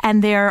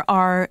 and there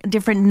are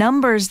different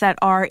numbers that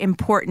are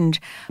important.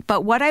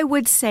 But what I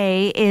would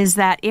say is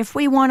that if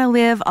we want to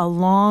live a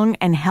long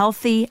and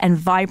healthy and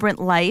vibrant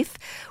life,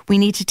 we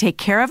need to take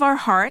care of our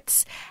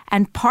hearts.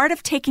 And part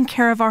of taking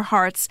care of our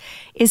hearts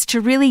is to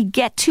really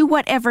get to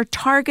whatever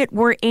target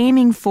we're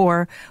aiming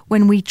for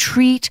when we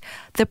treat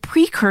the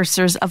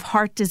precursors of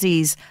heart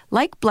disease,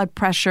 like blood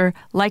pressure,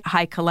 like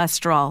high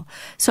cholesterol.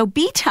 So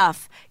be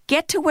tough.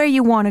 Get to where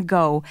you want to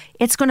go.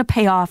 It's going to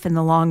pay off in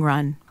the long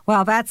run.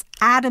 Well, that's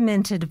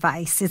adamant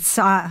advice. It's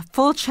a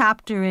full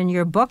chapter in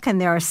your book, and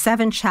there are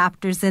 7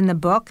 chapters in the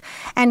book.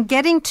 And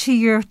getting to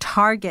your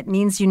target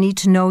means you need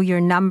to know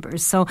your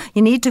numbers. So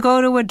you need to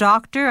go to a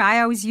doctor. I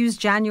always use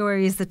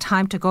January as the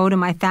time to go to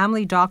my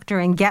family doctor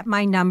and get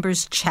my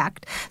numbers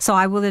checked. So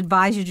I will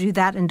advise you to do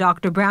that. And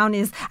Dr. Brown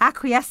is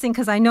acquiescing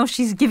because I know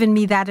she's given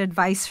me that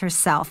advice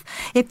herself.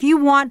 If you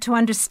want to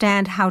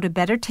understand how to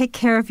better take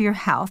care of your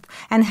health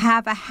and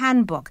have a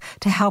handbook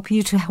to help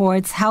you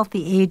towards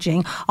healthy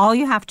aging, all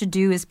you have to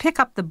do is pick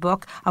up the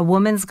book, A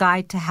Woman's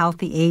Guide to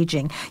Healthy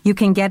Aging. You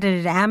can get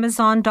it at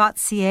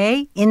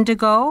Amazon.ca,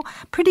 Indigo,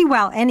 pretty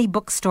well any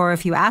bookstore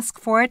if you ask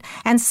for it,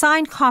 and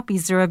signed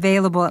copies are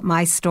available at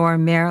my store,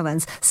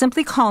 Maryland's.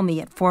 Simply call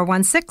me at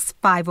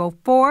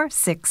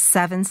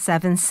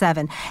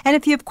 416-504-6777. And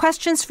if you have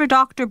questions for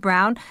Dr.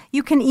 Brown,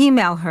 you can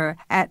email her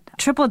at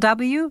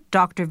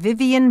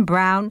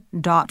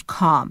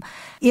www.drvivianbrown.com.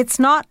 It's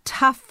not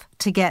tough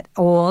to get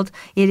old.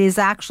 It is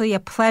actually a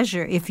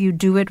pleasure if you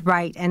do it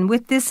right. And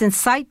with this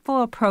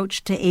insightful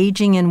approach to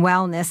aging and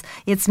wellness,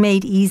 it's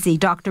made easy.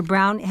 Dr.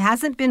 Brown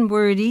hasn't been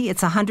wordy.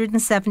 It's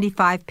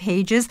 175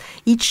 pages,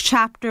 each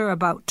chapter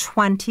about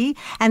 20,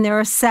 and there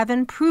are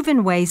 7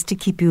 proven ways to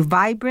keep you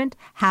vibrant,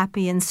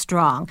 happy, and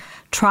strong.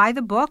 Try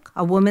the book,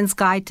 A Woman's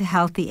Guide to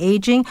Healthy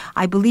Aging.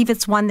 I believe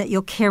it's one that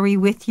you'll carry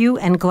with you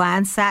and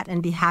glance at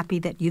and be happy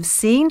that you've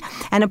seen.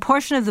 And a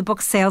portion of the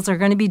book sales are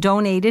going to be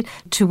donated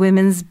to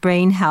Women's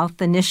Brain Health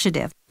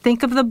Initiative.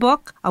 Think of the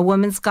book, A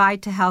Woman's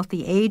Guide to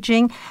Healthy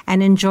Aging,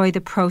 and enjoy the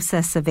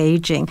process of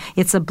aging.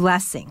 It's a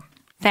blessing.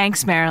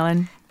 Thanks,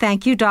 Marilyn.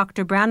 Thank you,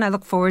 Dr. Brown. I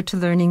look forward to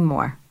learning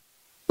more.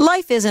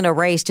 Life isn't a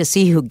race to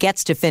see who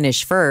gets to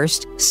finish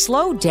first.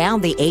 Slow down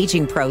the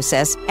aging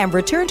process and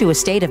return to a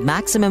state of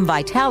maximum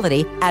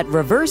vitality at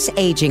Reverse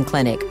Aging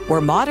Clinic,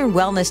 where modern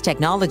wellness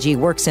technology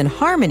works in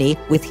harmony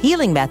with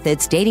healing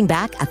methods dating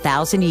back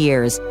 1,000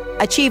 years.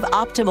 Achieve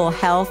optimal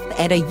health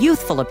and a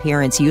youthful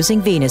appearance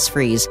using Venus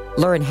Freeze.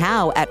 Learn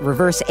how at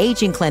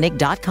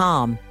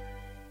reverseagingclinic.com.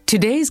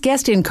 Today's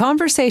guest in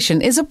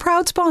conversation is a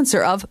proud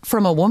sponsor of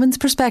From a Woman's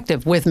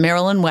Perspective with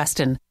Marilyn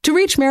Weston. To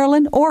reach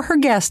Marilyn or her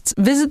guests,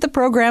 visit the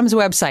program's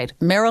website,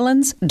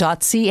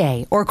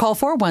 marilyns.ca, or call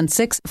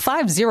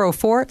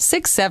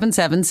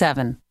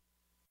 416-504-6777.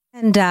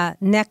 And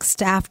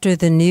next, after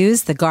the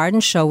news, the garden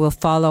show will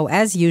follow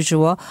as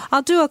usual.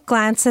 I'll do a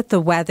glance at the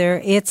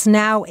weather. It's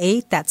now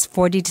 8, that's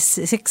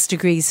 46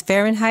 degrees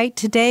Fahrenheit.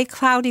 Today,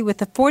 cloudy with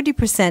a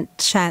 40%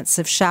 chance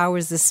of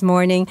showers this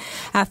morning.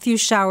 A few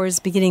showers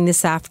beginning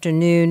this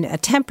afternoon. A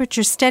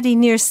temperature steady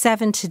near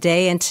 7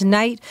 today. And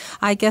tonight,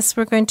 I guess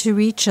we're going to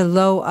reach a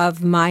low of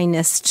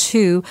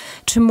 -2.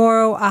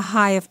 Tomorrow, a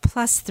high of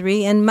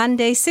 +3. And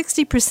Monday,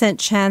 60%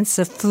 chance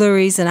of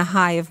flurries and a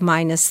high of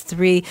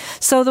 -3.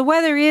 So the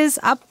weather is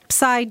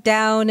upside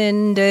down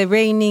and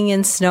raining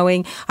and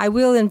snowing. I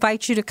will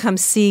invite you to come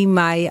see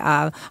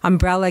my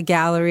umbrella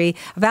gallery.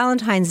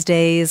 Valentine's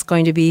Day is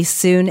going to be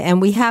soon,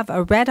 and we have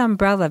a red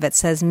umbrella that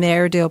says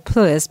Mer de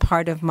Pleu as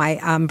part of my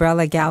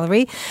umbrella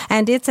gallery,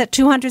 and it's at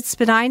 200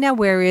 Spadina,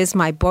 where is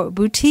my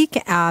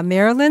boutique,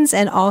 Maryland's,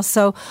 and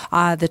also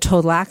the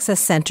Total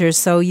Access Center.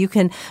 So you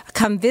can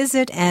come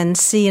visit and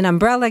see an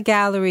umbrella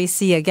gallery,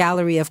 see a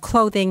gallery of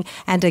clothing,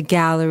 and a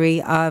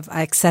gallery of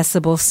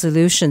accessible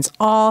solutions,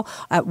 all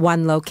at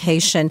one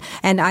location.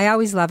 And I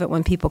always love it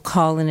when people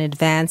call in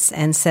advance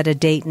and set a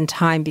date and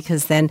time,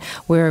 because then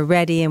we're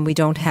ready and we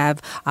don't have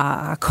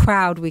a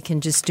crowd. We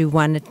can just do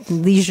one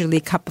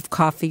leisurely cup of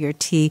coffee or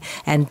tea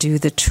and do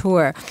the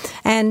tour.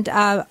 And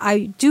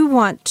I do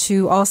want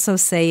to also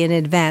say in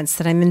advance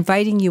that I'm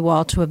inviting you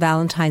all to a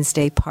Valentine's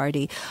Day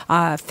party.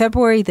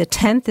 February the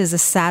 10th is a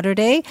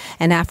Saturday,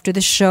 and after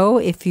the show,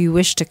 if you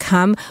wish to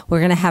come, we're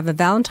going to have a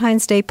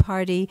Valentine's Day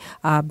party,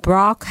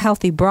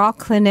 healthy bra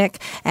clinic,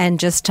 and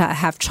just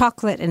have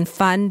chocolate and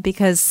fun,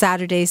 because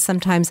Saturdays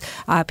sometimes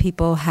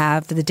people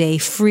have the day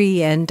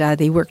free and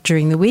they work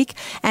during the week.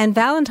 And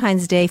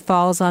Valentine's Day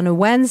falls on a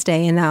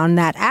Wednesday, and on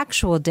that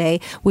actual day,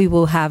 we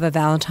will have a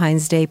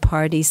Valentine's Day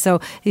party. So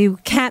you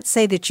can't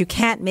say that you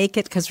can't make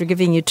it, because we're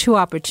giving you 2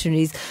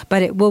 opportunities,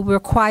 but it will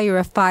require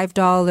a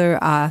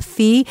 $5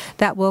 fee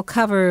that will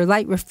cover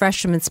light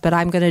refreshments, but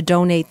I'm going to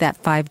donate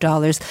that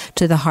 $5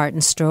 to the Heart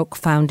and Stroke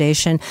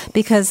Foundation,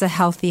 because a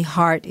healthy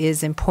heart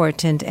is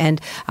important, and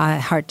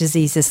heart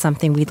disease is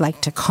something we'd like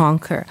to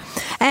conquer.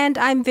 And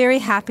I'm very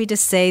happy to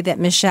say that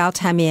Michelle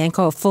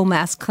Tamienko of Full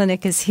Mask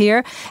Clinic is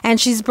here,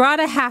 and she's brought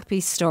a happy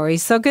story.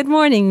 So good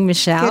morning,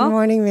 Michelle. Good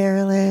morning,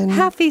 Marilyn.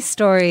 Happy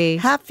story.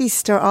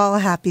 All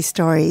happy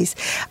stories.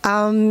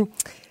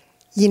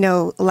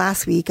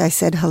 last week I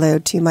said hello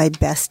to my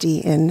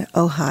bestie in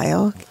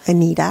Ohio,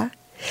 Anita,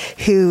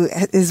 who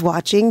is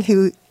watching,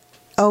 who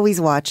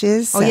always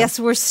watches. Oh, yes,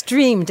 we're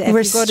streamed. If you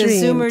go to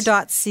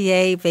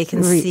zoomer.ca, they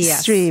can see us.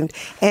 Streamed.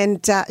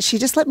 And she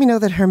just let me know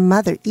that her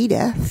mother,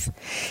 Edith,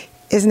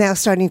 is now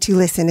starting to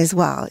listen as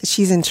well.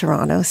 She's in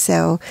Toronto,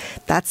 so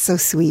that's so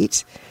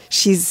sweet.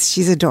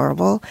 She's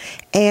adorable.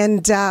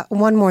 And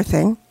one more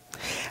thing.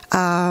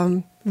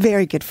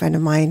 Very good friend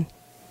of mine,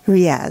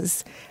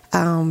 Riaz,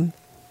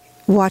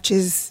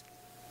 watches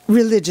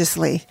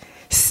religiously.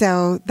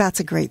 So that's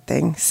a great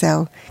thing.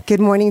 So good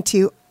morning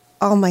to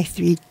all my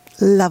 3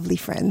 lovely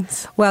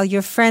friends. Well,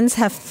 your friends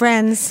have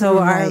friends, so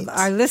Right.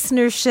 our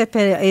listenership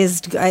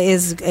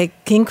is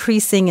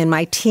increasing, and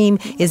my team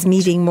is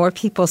meeting more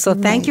people. So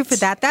thank you for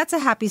that. That's a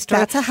happy story.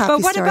 That's a happy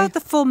But what story. about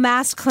the Full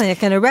Mast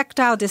Clinic and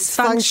erectile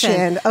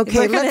dysfunction?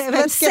 Okay,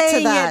 let's get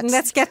to that.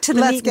 Let's get to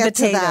the meat and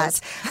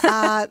potatoes.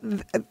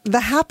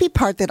 The happy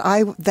part that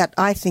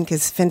I think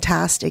is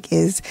fantastic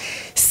is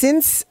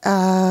since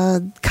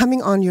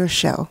coming on your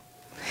show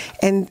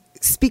and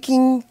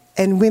speaking,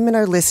 and women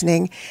are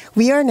listening,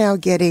 we are now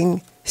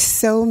getting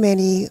so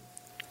many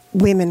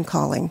women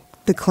calling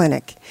the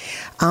clinic,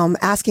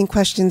 asking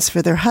questions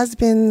for their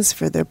husbands,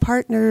 for their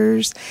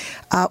partners,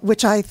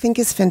 which I think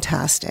is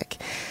fantastic.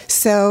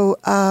 So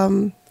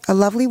a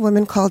lovely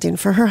woman called in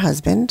for her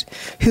husband,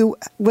 who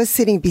was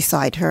sitting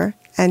beside her,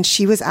 and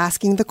she was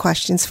asking the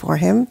questions for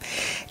him.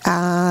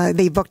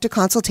 They booked a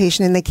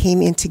consultation and they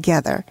came in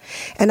together.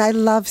 And I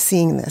love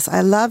seeing this. I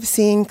love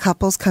seeing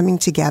couples coming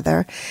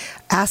together,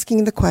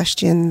 asking the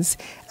questions,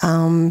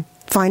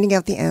 finding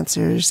out the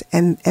answers,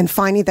 and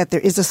finding that there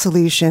is a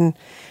solution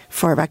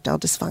for erectile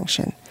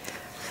dysfunction.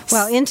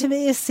 Well,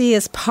 intimacy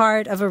is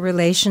part of a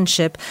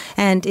relationship,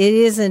 and it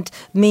isn't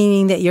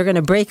meaning that you're going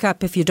to break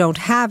up if you don't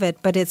have it,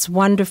 but it's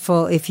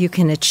wonderful if you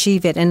can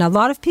achieve it. And a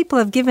lot of people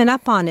have given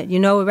up on it.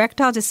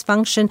 Erectile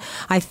dysfunction,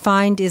 I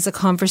find, is a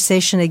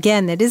conversation,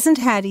 again, that isn't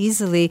had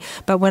easily,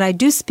 but when I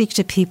do speak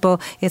to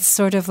people, it's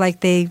sort of like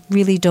they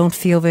really don't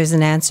feel there's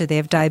an answer. They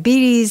have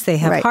diabetes, they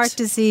have heart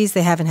disease,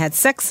 they haven't had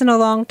sex in a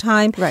long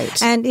time.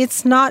 Right. And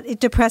it's not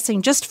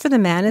depressing just for the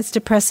man, it's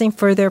depressing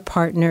for their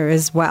partner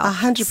as well.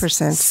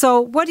 100%.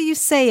 So what do you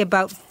say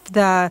about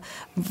the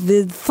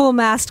Full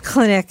Mast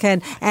Clinic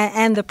and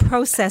the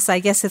process? I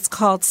guess it's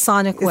called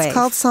Sonic Wave. It's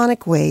called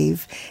Sonic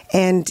Wave,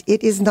 and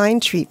it is 9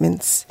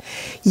 treatments.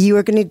 You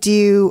are going to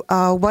do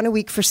 1 a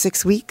week for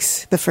 6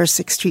 weeks. The first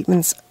 6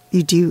 treatments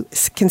you do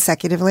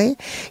consecutively.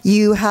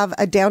 You have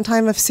a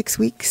downtime of 6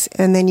 weeks,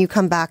 and then you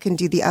come back and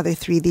do the other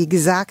 3 the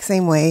exact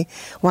same way,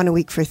 1 a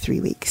week for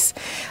 3 weeks.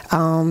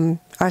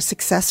 Our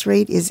success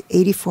rate is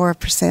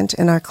 84%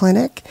 in our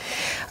clinic.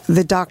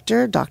 The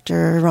doctor,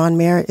 Dr. Ron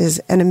Mayer, is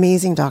an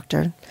amazing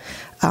doctor.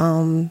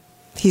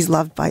 He's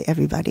loved by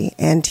everybody,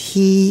 and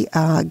he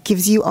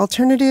gives you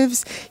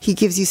alternatives. He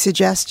gives you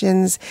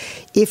suggestions.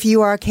 If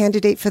you are a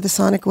candidate for the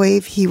Sonic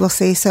Wave, he will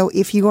say so.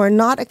 If you are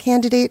not a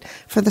candidate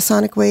for the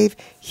Sonic Wave,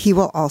 he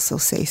will also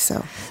say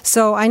so.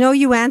 So I know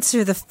you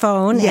answer the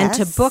phone, Yes.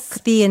 and to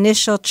book the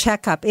initial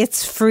checkup,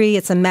 it's free.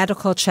 It's a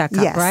medical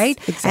checkup, Yes, right?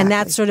 exactly. And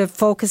that sort of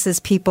focuses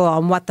people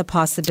on what the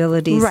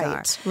possibilities Right,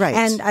 are. right.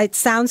 And it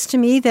sounds to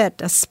me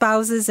that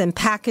spouses and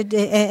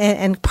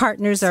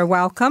partners are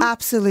welcome.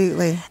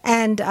 Absolutely.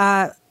 And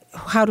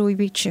how do we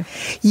reach you?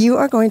 You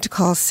are going to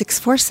call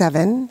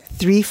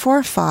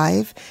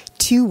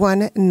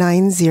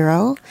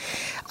 647-345-2190.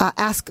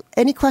 Ask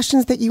any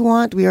questions that you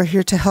want. We are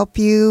here to help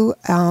you.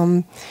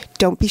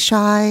 Don't be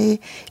shy.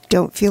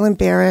 Don't feel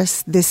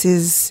embarrassed. This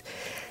is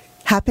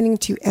happening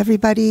to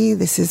everybody.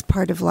 This is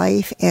part of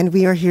life, and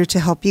we are here to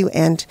help you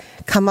and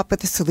come up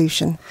with a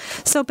solution.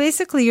 So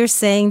basically you're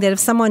saying that if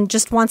someone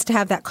just wants to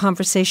have that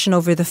conversation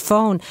over the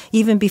phone,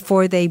 even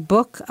before they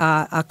book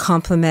a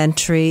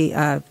complimentary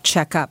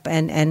checkup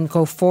and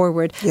go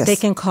forward, Yes. they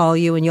can call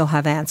you and you'll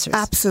have answers.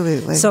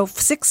 Absolutely. So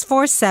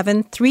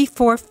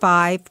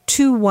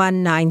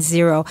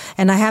 647-345-2190.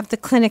 And I have the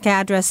clinic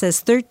address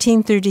as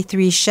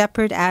 1333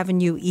 Shepherd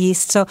Avenue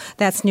East. So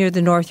that's near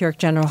the North York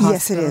General Hospital,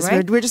 Yes, it is.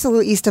 right? We're just a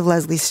little east of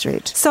Leslie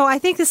Street. So I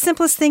think the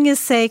simplest thing is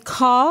say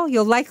call.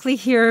 You'll likely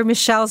hear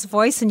Michelle's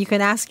voice and you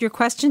can ask your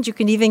questions. You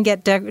can even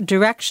get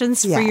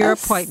directions for your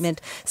Yes.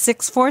 appointment.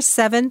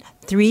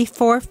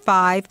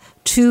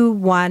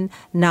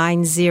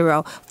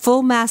 647-345-2190.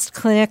 Full Mast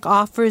Clinic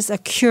offers a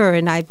cure,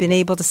 and I've been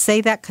able to say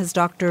that because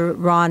Dr.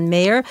 Ron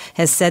Mayer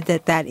has said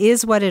that that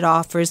is what it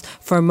offers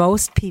for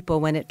most people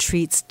when it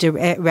treats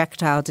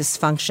erectile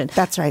dysfunction.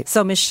 That's right.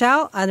 So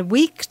Michelle, a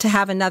week to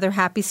have another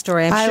happy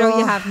story. I'm sure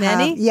you have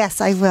many.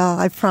 Yes, I will.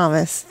 I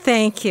promise.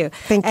 Thank you.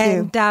 Thank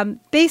you. And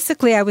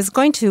basically, I was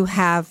going to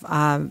have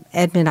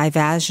Edmund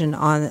Ivazian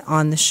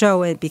on the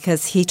show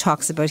because he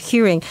talks about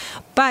hearing,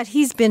 but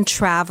he's been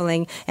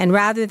traveling, and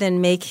rather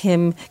than make him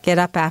him get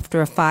up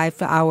after a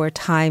 5-hour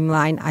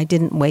timeline. I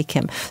didn't wake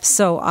him.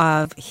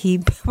 So he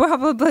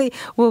probably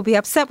will be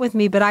upset with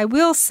me, but I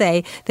will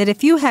say that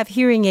if you have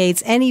hearing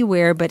aids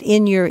anywhere but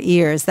in your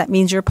ears, that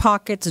means your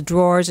pockets,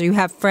 drawers, or you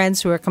have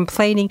friends who are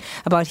complaining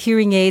about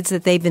hearing aids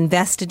that they've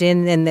invested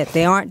in and that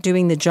they aren't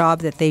doing the job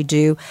that they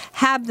do,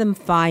 have them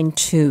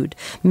fine-tuned.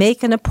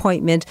 Make an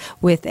appointment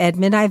with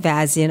Edmund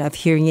Ivazian of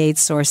Hearing Aid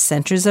Source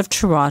Centers of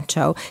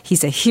Toronto.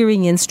 He's a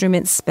hearing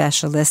instrument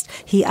specialist.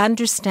 He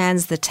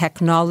understands the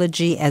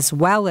technology as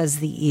well as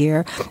the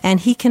ear, and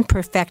he can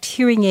perfect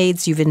hearing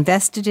aids you've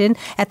invested in.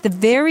 At the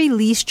very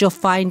least, you'll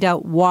find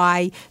out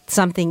why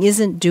something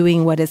isn't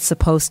doing what it's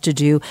supposed to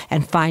do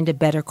and find a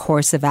better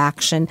course of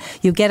action.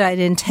 You get an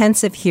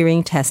intensive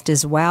hearing test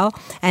as well,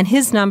 and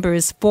his number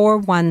is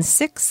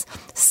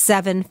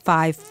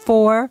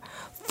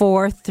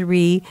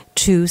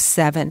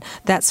 416-754-4327.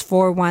 That's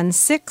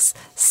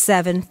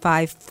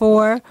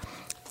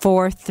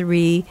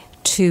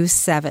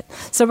 416-754-4327.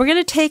 So we're going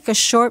to take a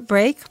short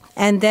break.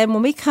 And then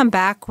when we come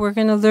back, we're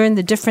going to learn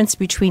the difference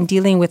between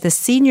dealing with a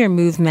senior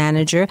move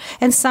manager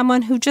and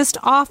someone who just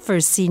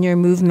offers senior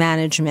move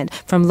management,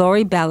 from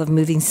Lori Bell of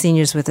Moving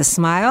Seniors with a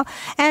Smile.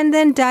 And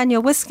then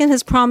Daniel Wiskin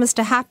has promised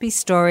a happy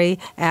story.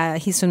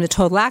 He's from the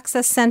Total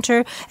Access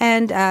Center,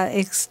 and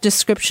a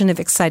description of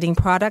exciting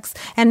products.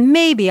 And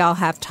maybe I'll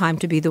have time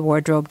to be the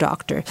wardrobe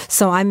doctor.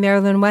 So I'm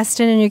Marilyn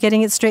Weston, and you're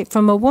getting it straight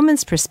from a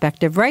woman's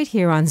perspective right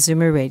here on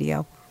Zoomer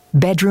Radio.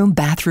 Bedroom,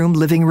 bathroom,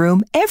 living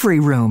room, every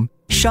room.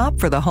 Shop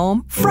for the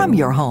home from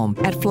your home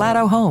at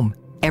Flatto Home.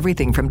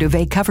 Everything from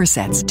duvet cover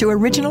sets to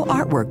original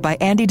artwork by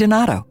Andy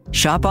Donato.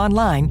 Shop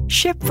online,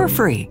 ship for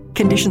free.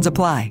 Conditions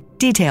apply.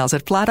 Details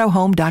at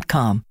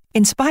flattohome.com.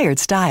 Inspired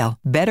style,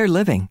 better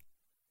living.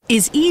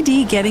 Is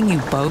ED getting you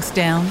both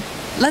down?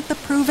 Let the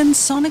proven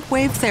sonic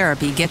wave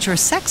therapy get your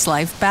sex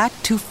life back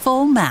to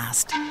full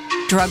mast.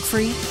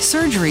 Drug-free,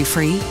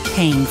 surgery-free,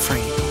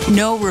 pain-free.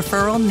 No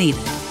referral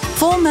needed.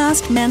 Full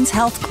Mast Men's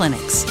Health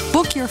Clinics.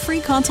 Book your free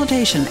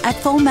consultation at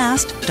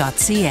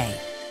fullmast.ca.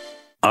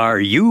 Are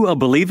you a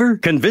believer?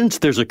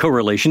 Convinced there's a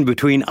correlation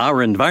between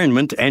our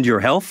environment and your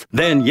health?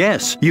 Then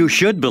yes, you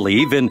should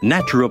believe in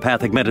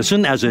naturopathic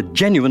medicine as a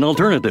genuine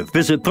alternative.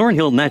 Visit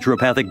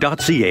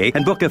thornhillnaturopathic.ca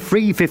and book a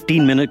free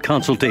 15-minute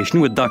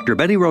consultation with Dr.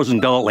 Betty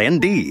Rosendahl,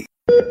 ND.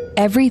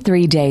 Every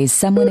 3 days,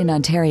 someone in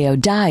Ontario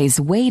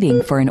dies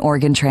waiting for an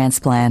organ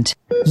transplant.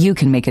 You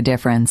can make a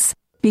difference.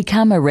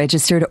 Become a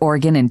registered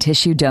organ and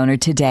tissue donor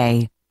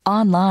today.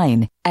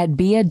 Online at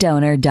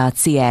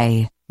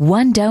beadonor.ca.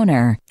 One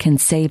donor can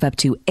save up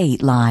to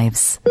 8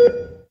 lives.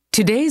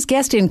 Today's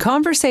guest in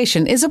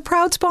conversation is a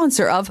proud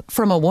sponsor of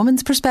From a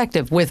Woman's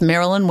Perspective with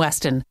Marilyn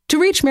Weston. To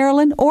reach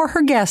Marilyn or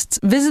her guests,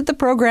 visit the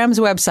program's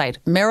website,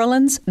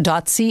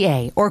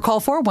 marilyns.ca, or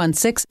call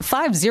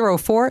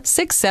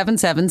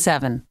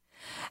 416-504-6777.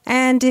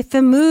 And if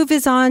a move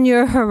is on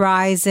your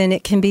horizon,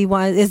 it can be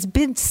one. It's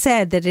been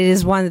said that it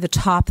is one of the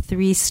top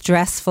 3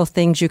 stressful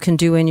things you can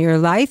do in your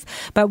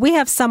life. But we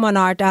have someone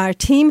on our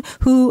team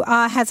who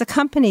has a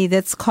company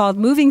that's called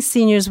Moving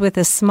Seniors with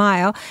a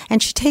Smile,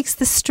 and she takes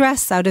the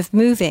stress out of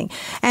moving.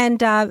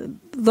 And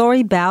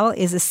Lori Bell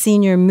is a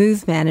senior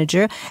move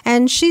manager,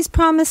 and she's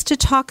promised to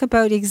talk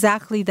about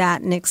exactly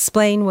that and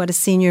explain what a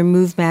senior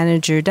move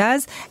manager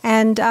does,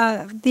 and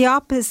the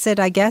opposite,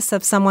 I guess,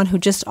 of someone who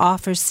just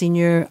offers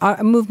senior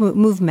move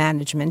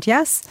management.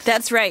 Yes?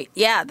 That's right.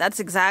 Yeah, that's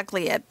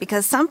exactly it.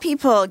 Because some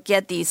people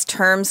get these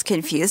terms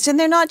confused and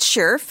they're not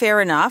sure, fair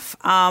enough,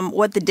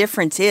 what the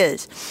difference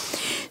is.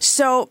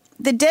 So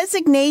the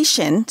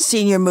designation,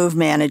 senior move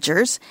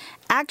managers,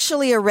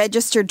 actually a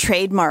registered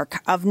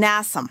trademark of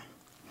NASM.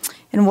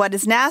 And what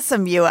is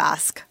NASM, you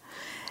ask?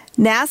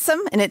 NASM,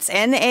 and it's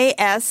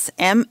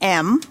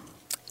NASMM,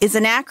 is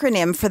an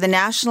acronym for the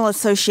National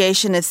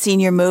Association of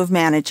Senior Move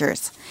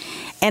Managers.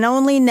 And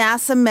only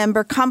NASM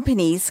member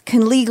companies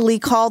can legally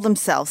call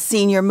themselves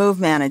senior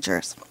move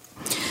managers.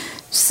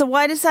 So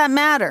why does that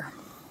matter?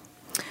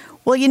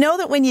 Well, you know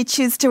that when you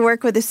choose to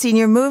work with a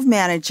senior move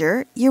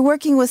manager, you're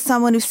working with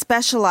someone who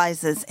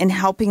specializes in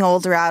helping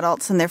older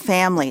adults and their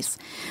families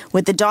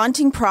with the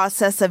daunting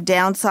process of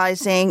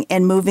downsizing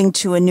and moving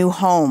to a new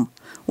home,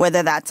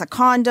 whether that's a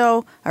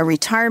condo, a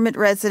retirement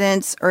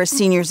residence, or a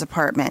senior's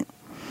apartment.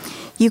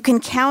 You can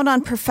count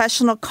on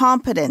professional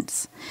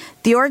competence.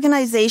 The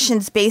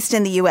organization's based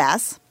in the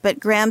U.S., but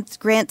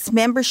grants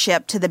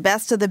membership to the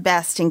best of the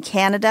best in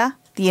Canada,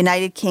 the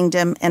United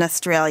Kingdom, and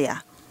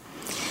Australia.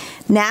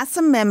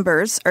 NASM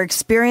members are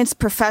experienced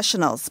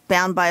professionals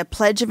bound by a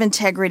pledge of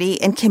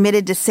integrity and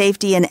committed to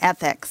safety and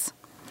ethics.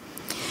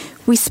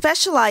 We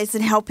specialize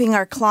in helping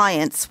our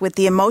clients with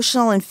the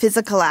emotional and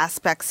physical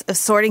aspects of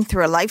sorting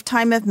through a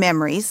lifetime of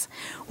memories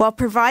while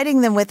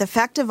providing them with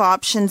effective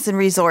options and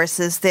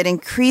resources that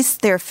increase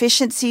their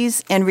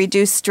efficiencies and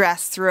reduce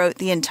stress throughout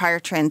the entire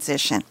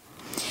transition.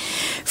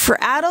 For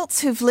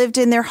adults who've lived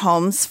in their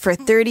homes for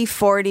 30,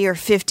 40, or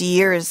 50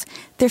 years,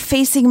 they're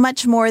facing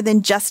much more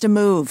than just a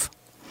move.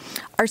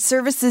 Our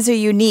services are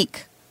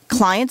unique,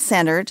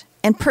 client-centered,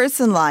 and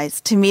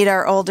personalized to meet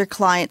our older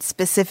clients'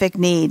 specific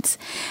needs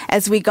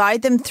as we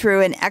guide them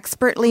through an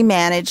expertly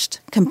managed,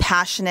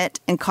 compassionate,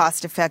 and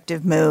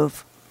cost-effective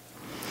move.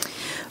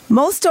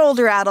 Most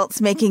older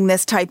adults making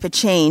this type of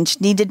change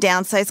need to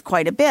downsize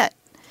quite a bit.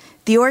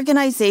 The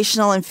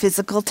organizational and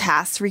physical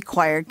tasks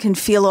required can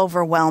feel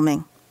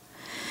overwhelming.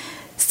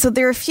 So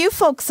there are a few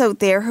folks out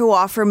there who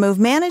offer move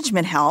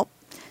management help.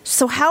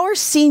 So how are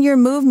senior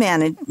move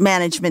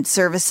management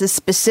services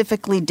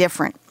specifically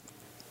different?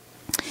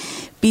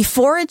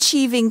 Before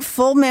achieving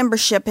full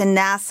membership in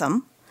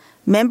NASM,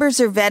 members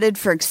are vetted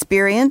for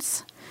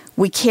experience.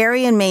 We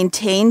carry and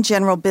maintain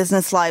general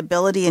business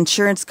liability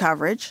insurance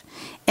coverage,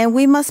 and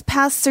we must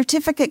pass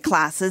certificate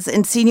classes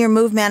in senior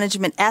move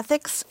management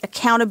ethics,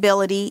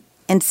 accountability,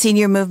 and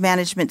senior move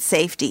management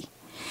safety.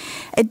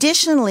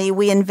 Additionally,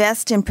 we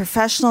invest in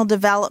professional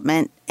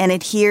development and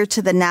adhere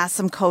to the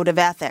NASM Code of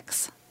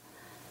Ethics.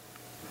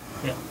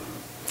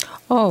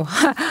 Oh,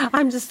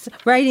 I'm just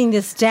writing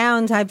this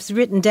down. I've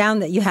written down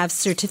that you have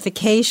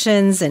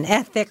certifications and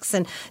ethics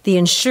and the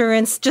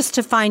insurance just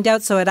to find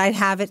out so that I'd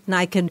have it and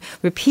I could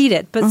repeat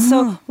it. But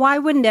so why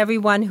wouldn't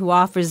everyone who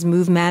offers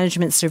move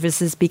management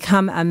services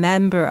become a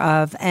member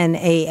of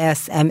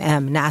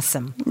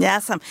NASM?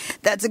 NASM.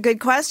 That's a good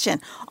question.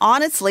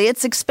 Honestly,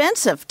 it's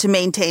expensive to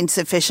maintain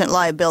sufficient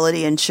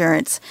liability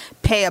insurance,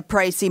 pay a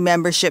pricey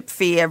membership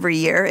fee every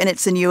year, and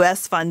it's in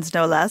U.S. funds,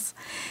 no less.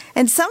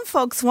 And some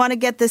folks want to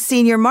get the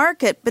senior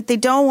market, but they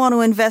don't want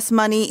to invest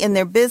money in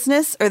their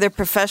business or their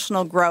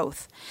professional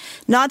growth.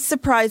 Not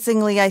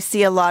surprisingly, I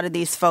see a lot of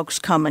these folks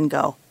come and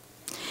go.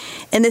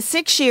 In the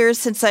 6 years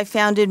since I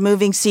founded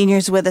Moving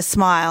Seniors with a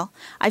Smile,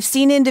 I've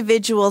seen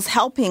individuals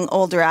helping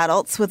older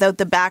adults without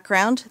the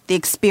background, the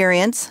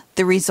experience,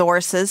 the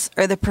resources,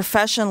 or the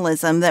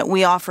professionalism that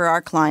we offer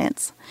our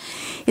clients.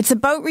 It's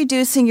about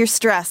reducing your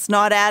stress,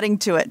 not adding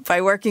to it, by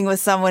working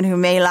with someone who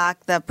may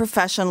lack the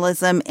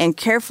professionalism and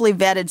carefully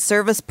vetted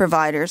service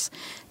providers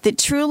that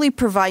truly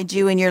provide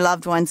you and your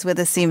loved ones with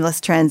a seamless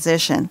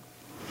transition.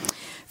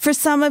 For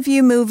some of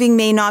you, moving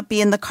may not be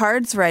in the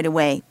cards right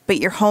away, but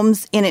your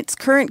home's in its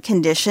current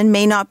condition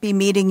may not be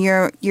meeting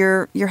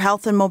your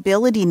health and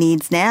mobility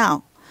needs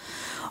now.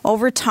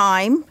 Over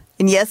time,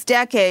 and yes,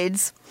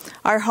 decades,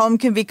 our home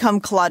can become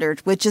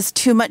cluttered with just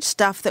too much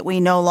stuff that we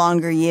no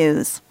longer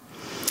use.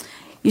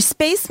 Your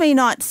space may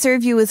not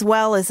serve you as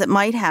well as it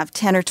might have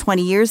 10 or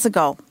 20 years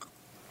ago.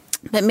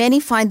 But many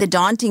find the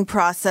daunting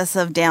process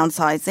of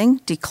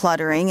downsizing,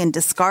 decluttering, and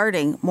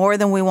discarding more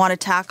than we want to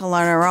tackle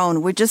on our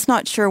own. We're just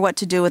not sure what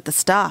to do with the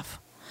stuff.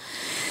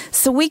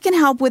 So we can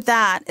help with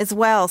that as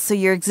well, so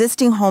your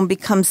existing home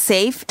becomes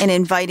safe and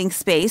inviting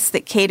space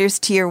that caters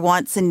to your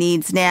wants and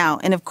needs now.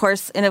 And of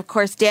course,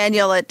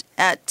 Daniel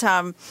at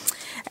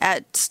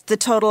the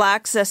Total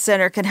Access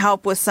Center can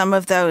help with some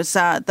of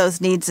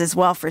those needs as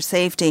well for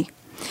safety.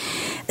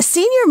 A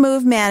senior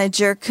move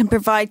manager can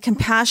provide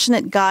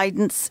compassionate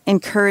guidance,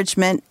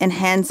 encouragement, and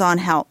hands-on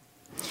help.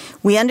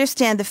 We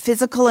understand the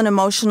physical and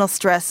emotional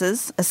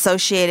stresses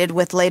associated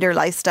with later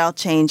lifestyle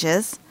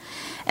changes,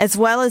 as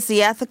well as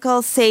the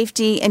ethical,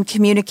 safety, and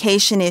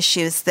communication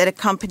issues that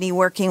accompany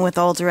working with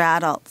older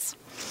adults.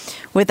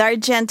 With our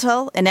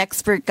gentle and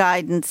expert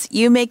guidance,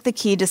 you make the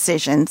key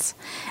decisions.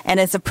 And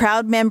as a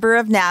proud member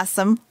of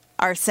NASM,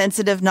 our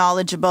sensitive,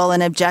 knowledgeable,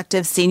 and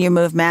objective senior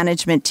move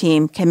management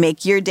team can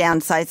make your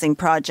downsizing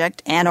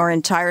project and our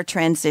entire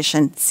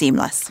transition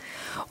seamless.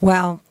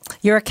 Well,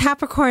 you're a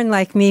Capricorn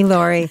like me,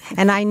 Lori,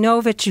 and I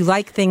know that you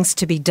like things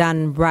to be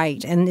done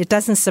right. And it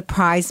doesn't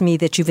surprise me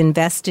that you've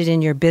invested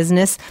in your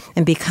business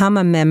and become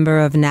a member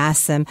of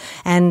NASM.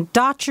 And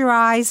dot your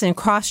I's and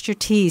cross your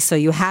T's so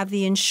you have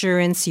the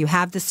insurance, you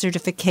have the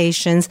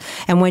certifications,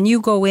 and when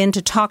you go in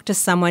to talk to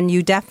someone,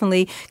 you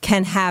definitely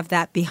can have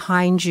that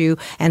behind you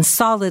and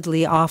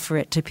solidly offer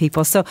it to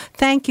people. So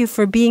thank you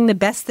for being the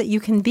best that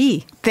you can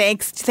be.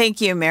 Thanks.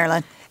 Thank you,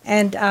 Marilyn.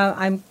 And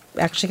I'm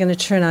actually going to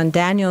turn on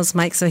Daniel's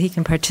mic so he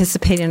can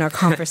participate in our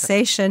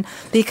conversation,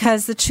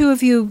 because the two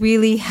of you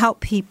really help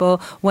people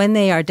when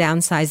they are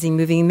downsizing,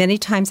 moving. Many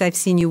times I've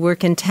seen you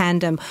work in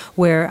tandem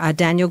where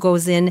Daniel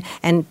goes in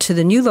and to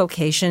the new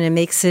location and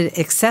makes it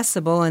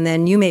accessible, and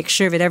then you make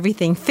sure that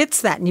everything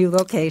fits that new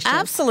location.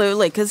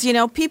 Absolutely, because,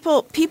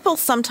 people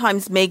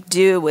sometimes make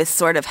do with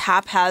sort of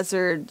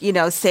haphazard,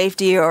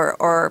 safety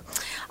or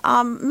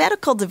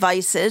medical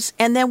devices,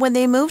 and then when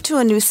they move to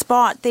a new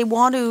spot, they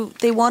want to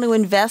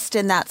invest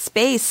in that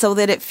space so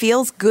that it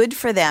feels good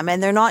for them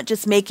and they're not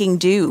just making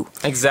do.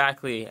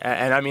 Exactly.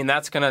 And I mean,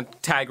 that's going to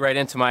tag right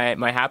into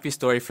my happy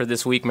story for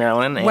this week,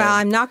 Marilyn. Well,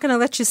 I'm not going to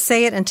let you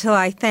say it until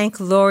I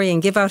thank Lori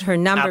and give out her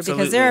number.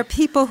 Absolutely. Because there are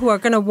people who are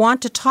going to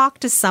want to talk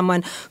to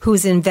someone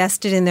who's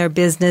invested in their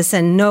business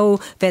and know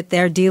that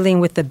they're dealing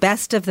with the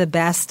best of the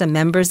best, the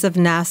members of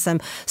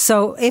NASM.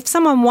 So if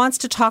someone wants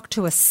to talk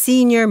to a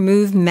senior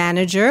move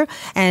manager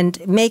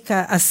and make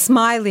a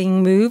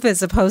smiling move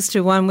as opposed to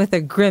one with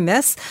a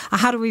grimace,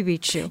 how do we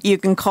reach you? You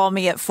can call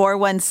me at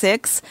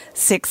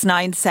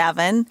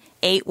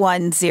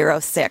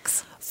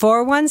 416-697-8106.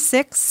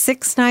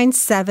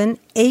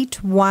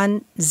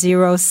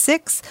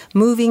 416-697-8106.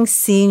 Moving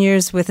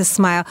Seniors with a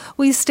Smile.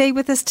 Will you stay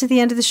with us to the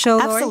end of the show,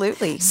 Lori?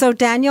 Absolutely. So,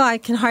 Daniel, I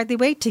can hardly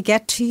wait to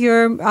get to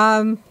your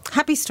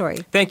happy story.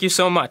 Thank you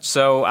so much.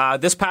 So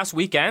this past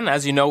weekend,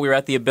 as you know, we were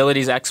at the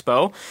Abilities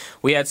Expo.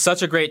 We had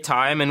such a great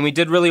time, and we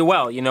did really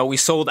well. You know, we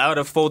sold out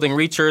of folding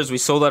reachers. We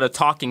sold out of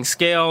talking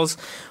scales.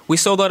 We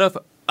sold out of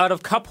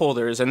cup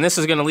holders, and this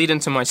is going to lead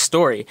into my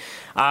story.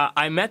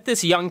 I met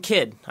this young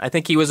kid. I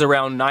think he was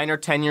around 9 or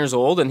 10 years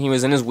old, and he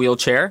was in his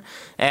wheelchair.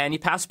 And he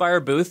passed by our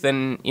booth,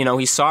 and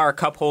he saw our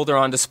cup holder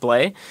on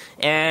display.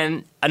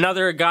 And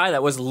another guy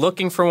that was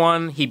looking for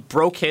one, he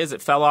broke his.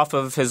 It fell off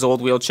of his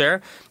old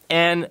wheelchair.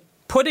 And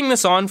putting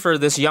this on for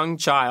this young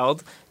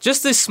child,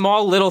 just these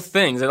small little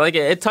things,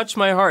 it touched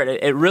my heart.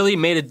 It really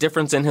made a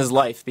difference in his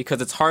life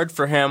because it's hard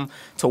for him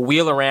to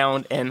wheel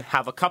around and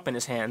have a cup in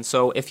his hand.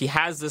 So if he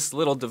has this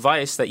little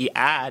device that you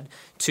add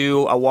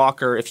to a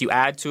walker, if you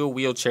add to a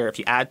wheelchair, if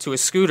you add to a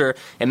scooter,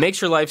 it makes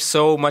your life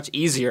so much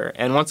easier.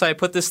 And once I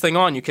put this thing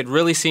on, you could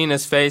really see in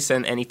his face,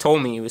 and he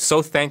told me he was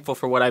so thankful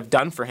for what I've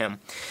done for him.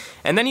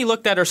 And then he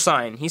looked at our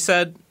sign. He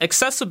said,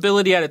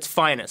 "Accessibility at its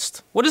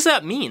finest." What does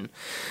that mean?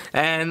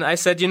 And I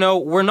said,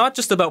 we're not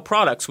just about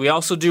products. We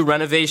also do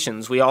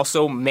renovations. We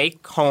also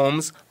make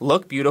homes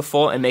look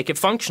beautiful and make it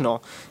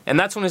functional. And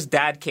that's when his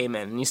dad came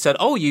in. And he said,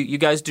 "Oh, you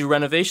guys do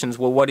renovations.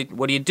 Well, what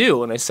do you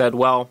do?" And I said,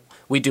 "Well,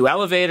 we do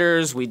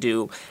elevators, we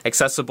do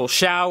accessible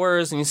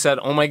showers." And he said,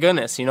 "Oh my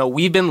goodness,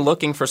 we've been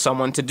looking for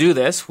someone to do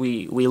this.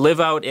 We live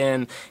out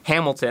in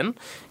Hamilton,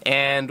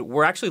 and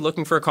we're actually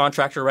looking for a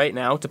contractor right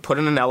now to put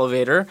in an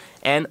elevator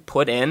and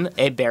put in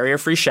a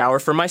barrier-free shower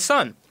for my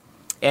son."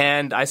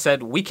 And I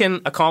said, "We can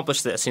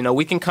accomplish this.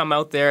 We can come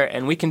out there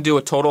and we can do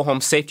a total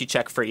home safety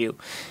check for you."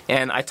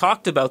 And I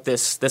talked about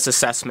this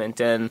assessment,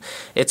 and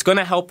it's going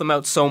to help them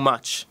out so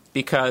much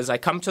because I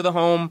come to the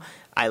home,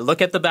 I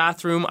look at the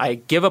bathroom, I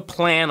give a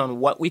plan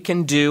on what we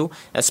can do,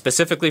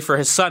 specifically for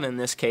his son in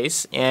this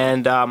case,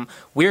 and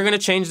we're going to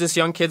change this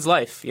young kid's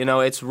life.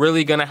 It's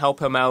really going to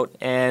help him out.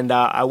 And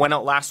I went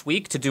out last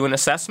week to do an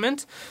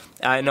assessment.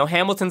 I know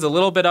Hamilton's a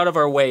little bit out of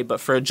our way,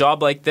 but for a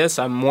job like this,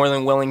 I'm more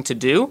than willing to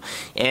do.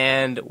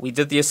 And we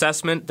did the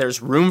assessment.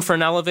 There's room for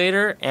an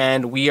elevator,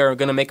 and we are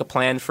going to make a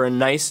plan for a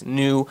nice,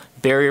 new,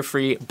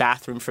 barrier-free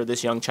bathroom for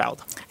this young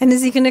child. And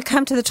is he going to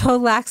come to the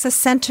Total Access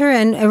Center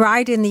and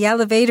ride in the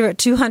elevator at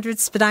 200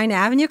 Spadina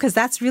Avenue? Because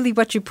that's really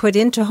what you put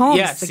into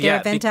homes, the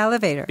Garaventa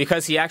elevator.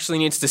 Because he actually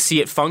needs to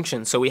see it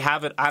function. So we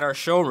have it at our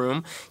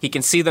showroom. He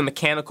can see the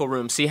mechanical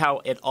room, see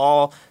how it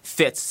all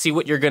fits, see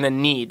what you're going to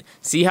need,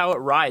 see how it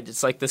rides.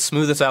 It's like the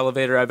smoothest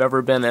elevator I've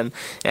ever been in,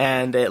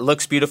 and it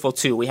looks beautiful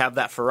too. We have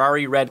that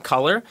Ferrari red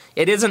color.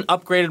 It is an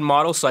upgraded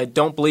model, so I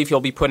don't believe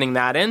he'll be putting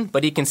that in,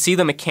 but he can see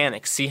the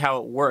mechanics, see how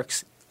it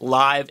works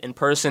live, in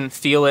person,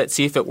 feel it,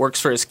 see if it works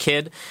for his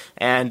kid,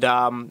 and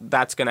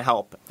that's going to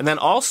help. And then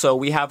also,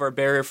 we have our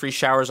barrier-free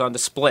showers on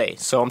display.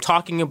 So I'm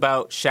talking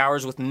about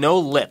showers with no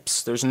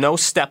lips. There's no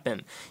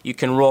step-in. You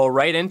can roll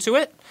right into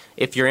it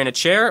if you're in a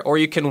chair, or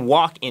you can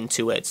walk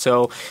into it.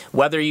 So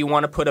whether you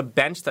want to put a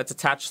bench that's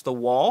attached to the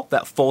wall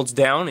that folds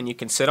down and you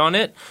can sit on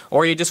it,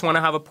 or you just want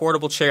to have a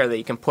portable chair that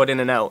you can put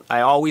in and out.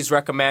 I always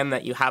recommend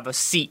that you have a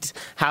seat,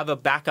 have a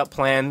backup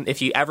plan.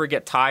 If you ever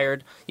get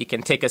tired, you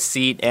can take a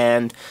seat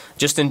and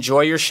just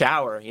enjoy your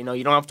shower. You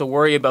don't have to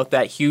worry about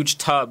that huge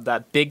tub,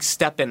 that big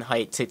step-in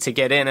height to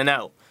get in and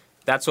out.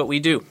 That's what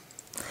we do.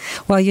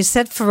 Well, you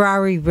said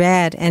Ferrari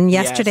red, and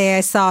yesterday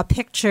I saw a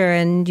picture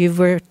and you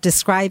were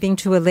describing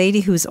to a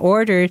lady who's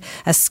ordered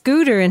a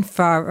scooter in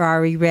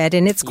Ferrari red,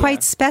 and it's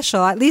quite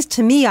special. At least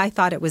to me, I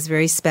thought it was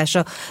very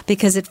special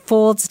because it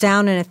folds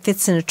down and it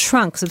fits in a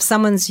trunk. So if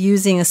someone's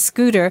using a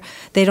scooter,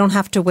 they don't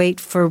have to wait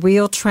for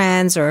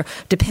Wheel-Trans or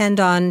depend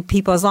on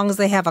people, as long as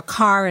they have a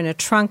car and a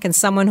trunk and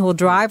someone who will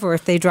drive, or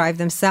if they drive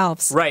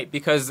themselves. Right,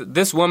 because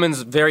this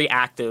woman's very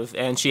active,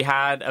 and she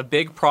had a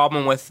big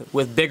problem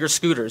with bigger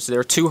scooters.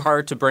 They're too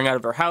hard to bring out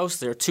of her house.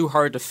 They're too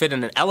hard to fit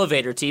in an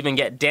elevator to even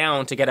get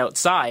down to get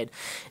outside.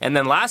 And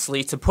then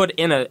lastly, to put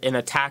in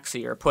a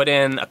taxi or put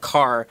in a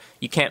car,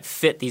 you can't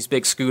fit these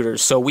big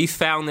scooters. So we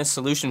found this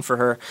solution for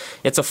her.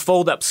 It's a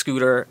fold-up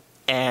scooter,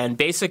 and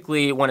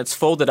basically when it's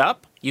folded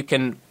up, you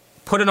can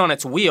put it on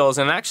its wheels,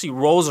 and it actually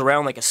rolls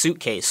around like a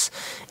suitcase.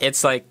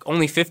 It's like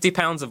only 50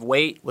 pounds of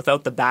weight.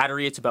 Without the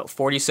battery, it's about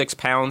 46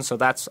 pounds, so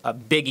that's a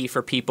biggie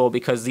for people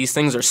because these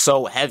things are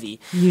so heavy.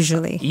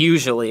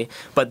 Usually.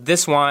 But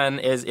this one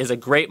is a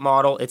great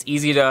model. It's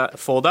easy to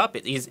fold up.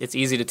 It's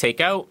easy to take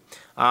out.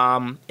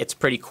 It's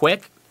pretty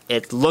quick.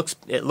 It looks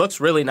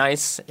really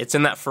nice. It's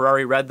in that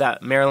Ferrari red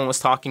that Marilyn was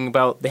talking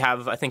about. They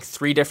have, I think,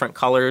 3 different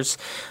colors,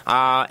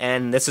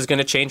 and this is going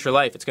to change her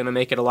life. It's going to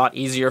make it a lot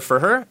easier for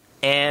her.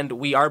 And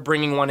we are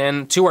bringing one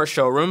in to our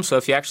showroom, so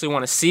if you actually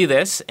want to see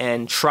this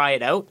and try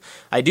it out,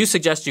 I do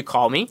suggest you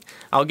call me.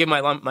 I'll give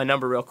my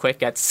number real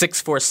quick at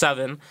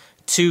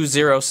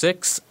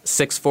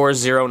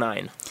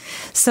 647-206-6409.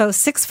 So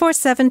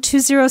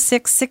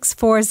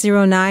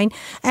 647-206-6409.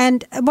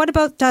 And what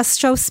about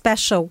Show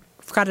Special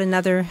we've got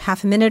another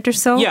half a minute or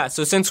so. Yeah,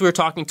 so since we were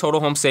talking total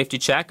home safety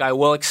check, I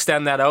will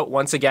extend that out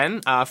once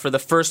again for the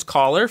first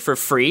caller for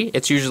free.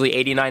 It's usually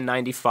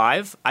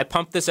 $89.95. I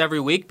pump this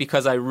every week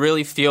because I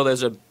really feel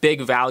there's a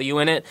big value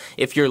in it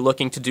if you're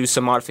looking to do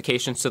some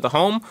modifications to the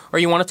home or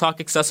you want to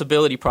talk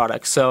accessibility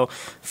products. So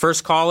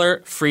first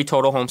caller, free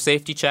total home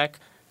safety check.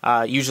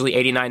 Usually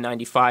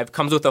 $89.95.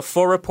 Comes with a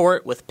full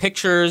report with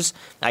pictures.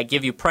 I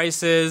give you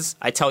prices.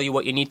 I tell you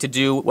what you need to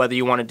do, whether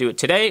you want to do it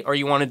today or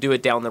you want to do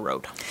it down the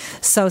road.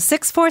 So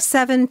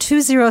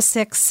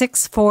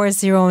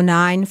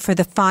 647-206-6409 for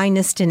the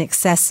finest in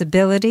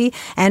accessibility.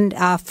 And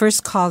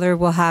first caller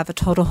will have a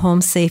total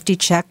home safety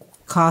check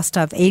cost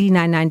of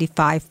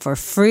 $89.95 for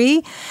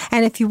free.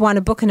 And if you want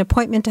to book an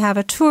appointment to have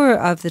a tour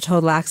of the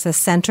Total Access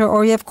Center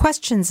or you have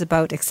questions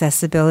about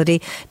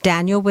accessibility,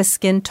 Daniel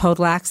Wiskin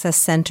Total Access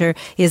Center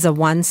is a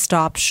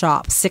one-stop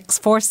shop.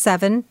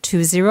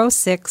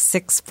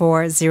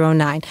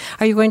 647-206-6409.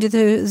 Are you going to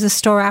the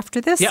store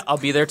after this? Yeah, I'll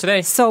be there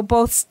today. So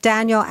both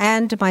Daniel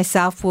and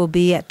myself will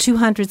be at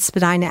 200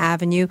 Spadina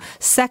Avenue,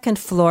 second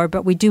floor,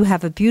 but we do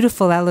have a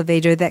beautiful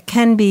elevator that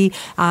can be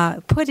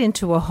put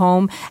into a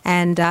home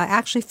and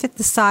actually fit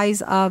the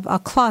size of a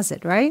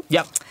closet, right?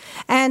 Yep.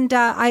 And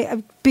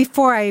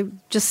before I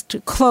just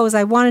close,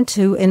 I wanted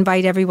to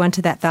invite everyone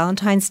to that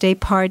Valentine's Day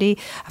party.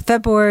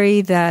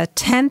 February the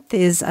 10th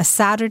is a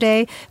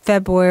Saturday.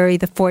 February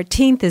the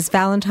 14th is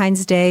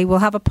Valentine's Day. We'll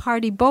have a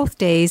party both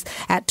days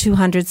at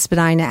 200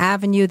 Spadina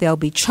Avenue. There'll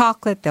be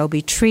chocolate, there'll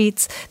be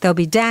treats, there'll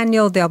be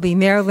Daniel, there'll be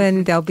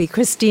Marilyn, there'll be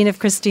Christine of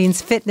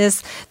Christine's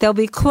Fitness, there'll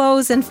be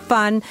clothes and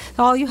fun.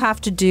 All you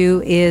have to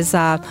do is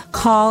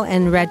call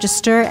and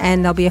register,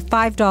 and there'll be a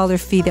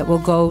 $5 fee that will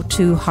go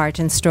to Heart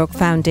and Stroke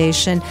Foundation.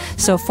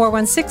 So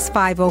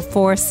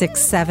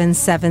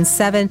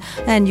 416-504-6777,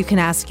 and you can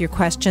ask your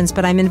questions.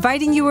 But I'm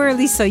inviting you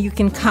early so you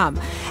can come.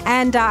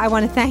 And I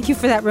want to thank you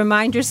for that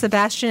reminder,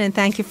 Sebastian, and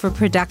thank you for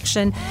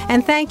production.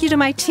 And thank you to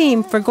my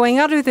team for going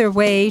out of their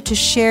way to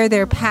share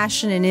their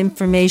passion and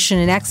information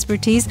and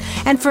expertise,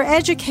 and for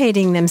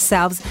educating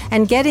themselves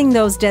and getting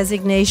those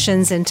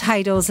designations and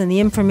titles and the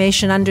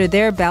information under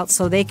their belt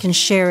so they can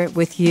share it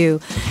with you.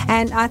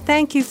 And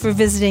thank you for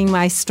visiting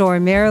my store,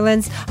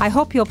 Marilyn's. I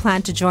hope you'll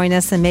plan to join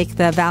us and make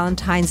the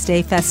Valentine's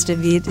Day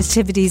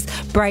festivities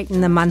brighten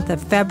the month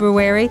of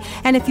February.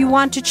 And if you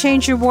want to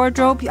change your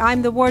wardrobe,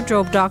 I'm the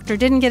wardrobe doctor.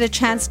 Didn't get a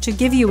chance to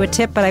give you a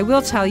tip, but I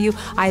will tell you,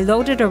 I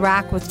loaded a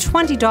rack with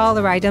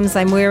 $20 items.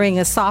 I'm wearing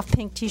a soft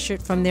pink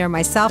t-shirt from there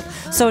myself,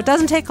 so it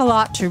doesn't take a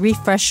lot to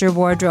refresh your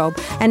wardrobe.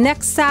 And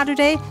next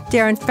Saturday,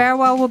 Darren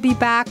Farewell will be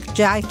back.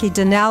 Jackie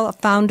Donnell,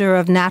 founder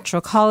of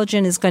Natural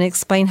Collagen, is going to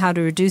explain how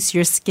to reduce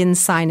your skin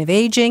sign of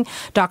aging.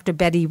 Dr.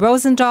 Betty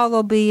Rosendahl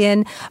will be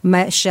in,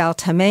 Michelle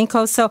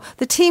Tamenko. So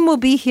the team will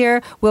be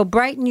here. We'll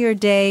brighten your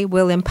day.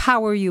 We'll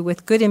empower you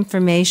with good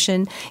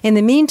information. In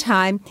the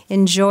meantime,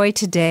 enjoy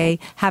today.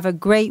 Have a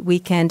great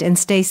weekend and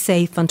stay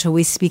safe until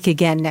we speak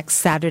again next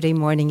Saturday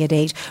morning at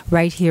 8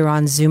 right here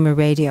on Zoomer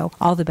Radio.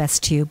 All the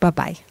best to you.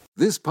 Bye-bye.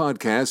 This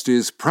podcast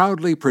is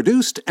proudly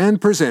produced and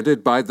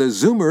presented by the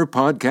Zoomer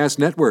Podcast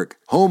Network,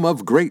 home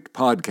of great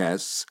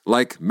podcasts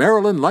like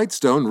Marilyn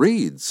Lightstone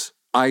Reads,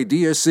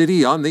 Idea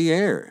City on the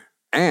Air,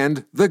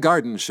 and The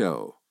Garden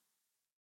Show.